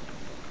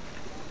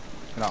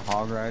 Got a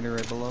hog rider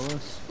right below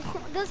us.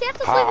 Does he have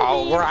to sleep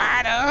with me?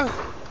 Rider.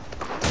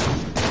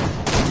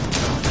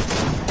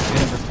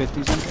 Hit for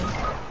 50 something.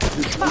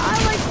 But I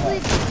like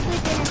sleeping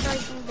in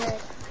Breaking Bad.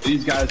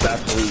 These guys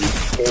absolutely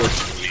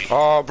forced me.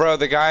 Oh, bro,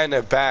 the guy in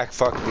the back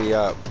fucked me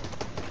up.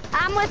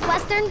 I'm with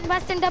Western.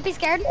 Western, don't be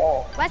scared.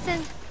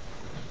 Western.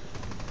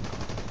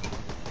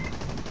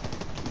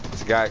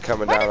 There's a guy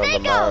coming Where down did on they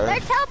the go? mine. They're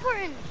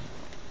teleporting.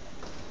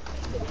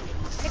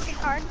 Get your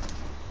card.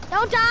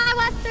 Don't die,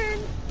 Western.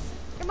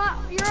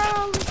 You're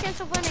our only chance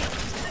of winning.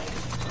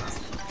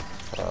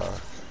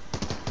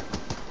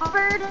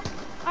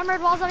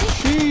 Armored walls on you.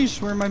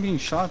 Sheesh, where am I being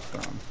shot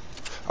from?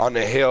 On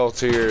the hill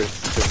to the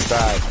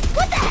side.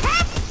 What the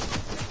heck?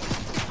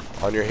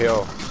 On your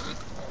hill. In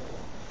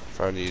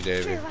front of you,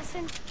 David. Here,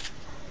 Weston.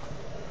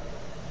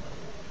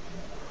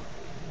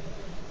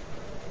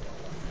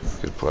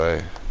 Good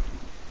play.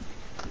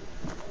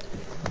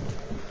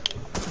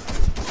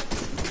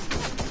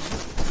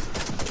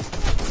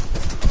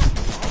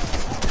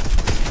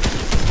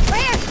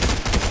 Where?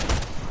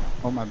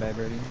 Oh, my bad,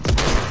 Brady.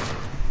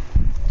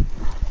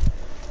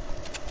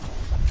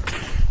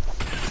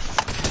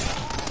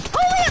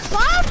 Holy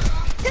above?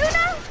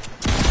 Tuna?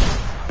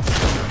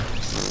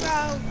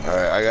 Bro.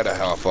 Alright, I gotta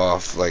help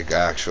off, like,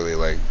 actually,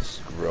 like,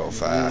 real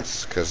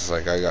fast. Cause,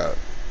 like, I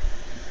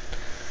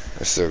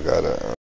still gotta,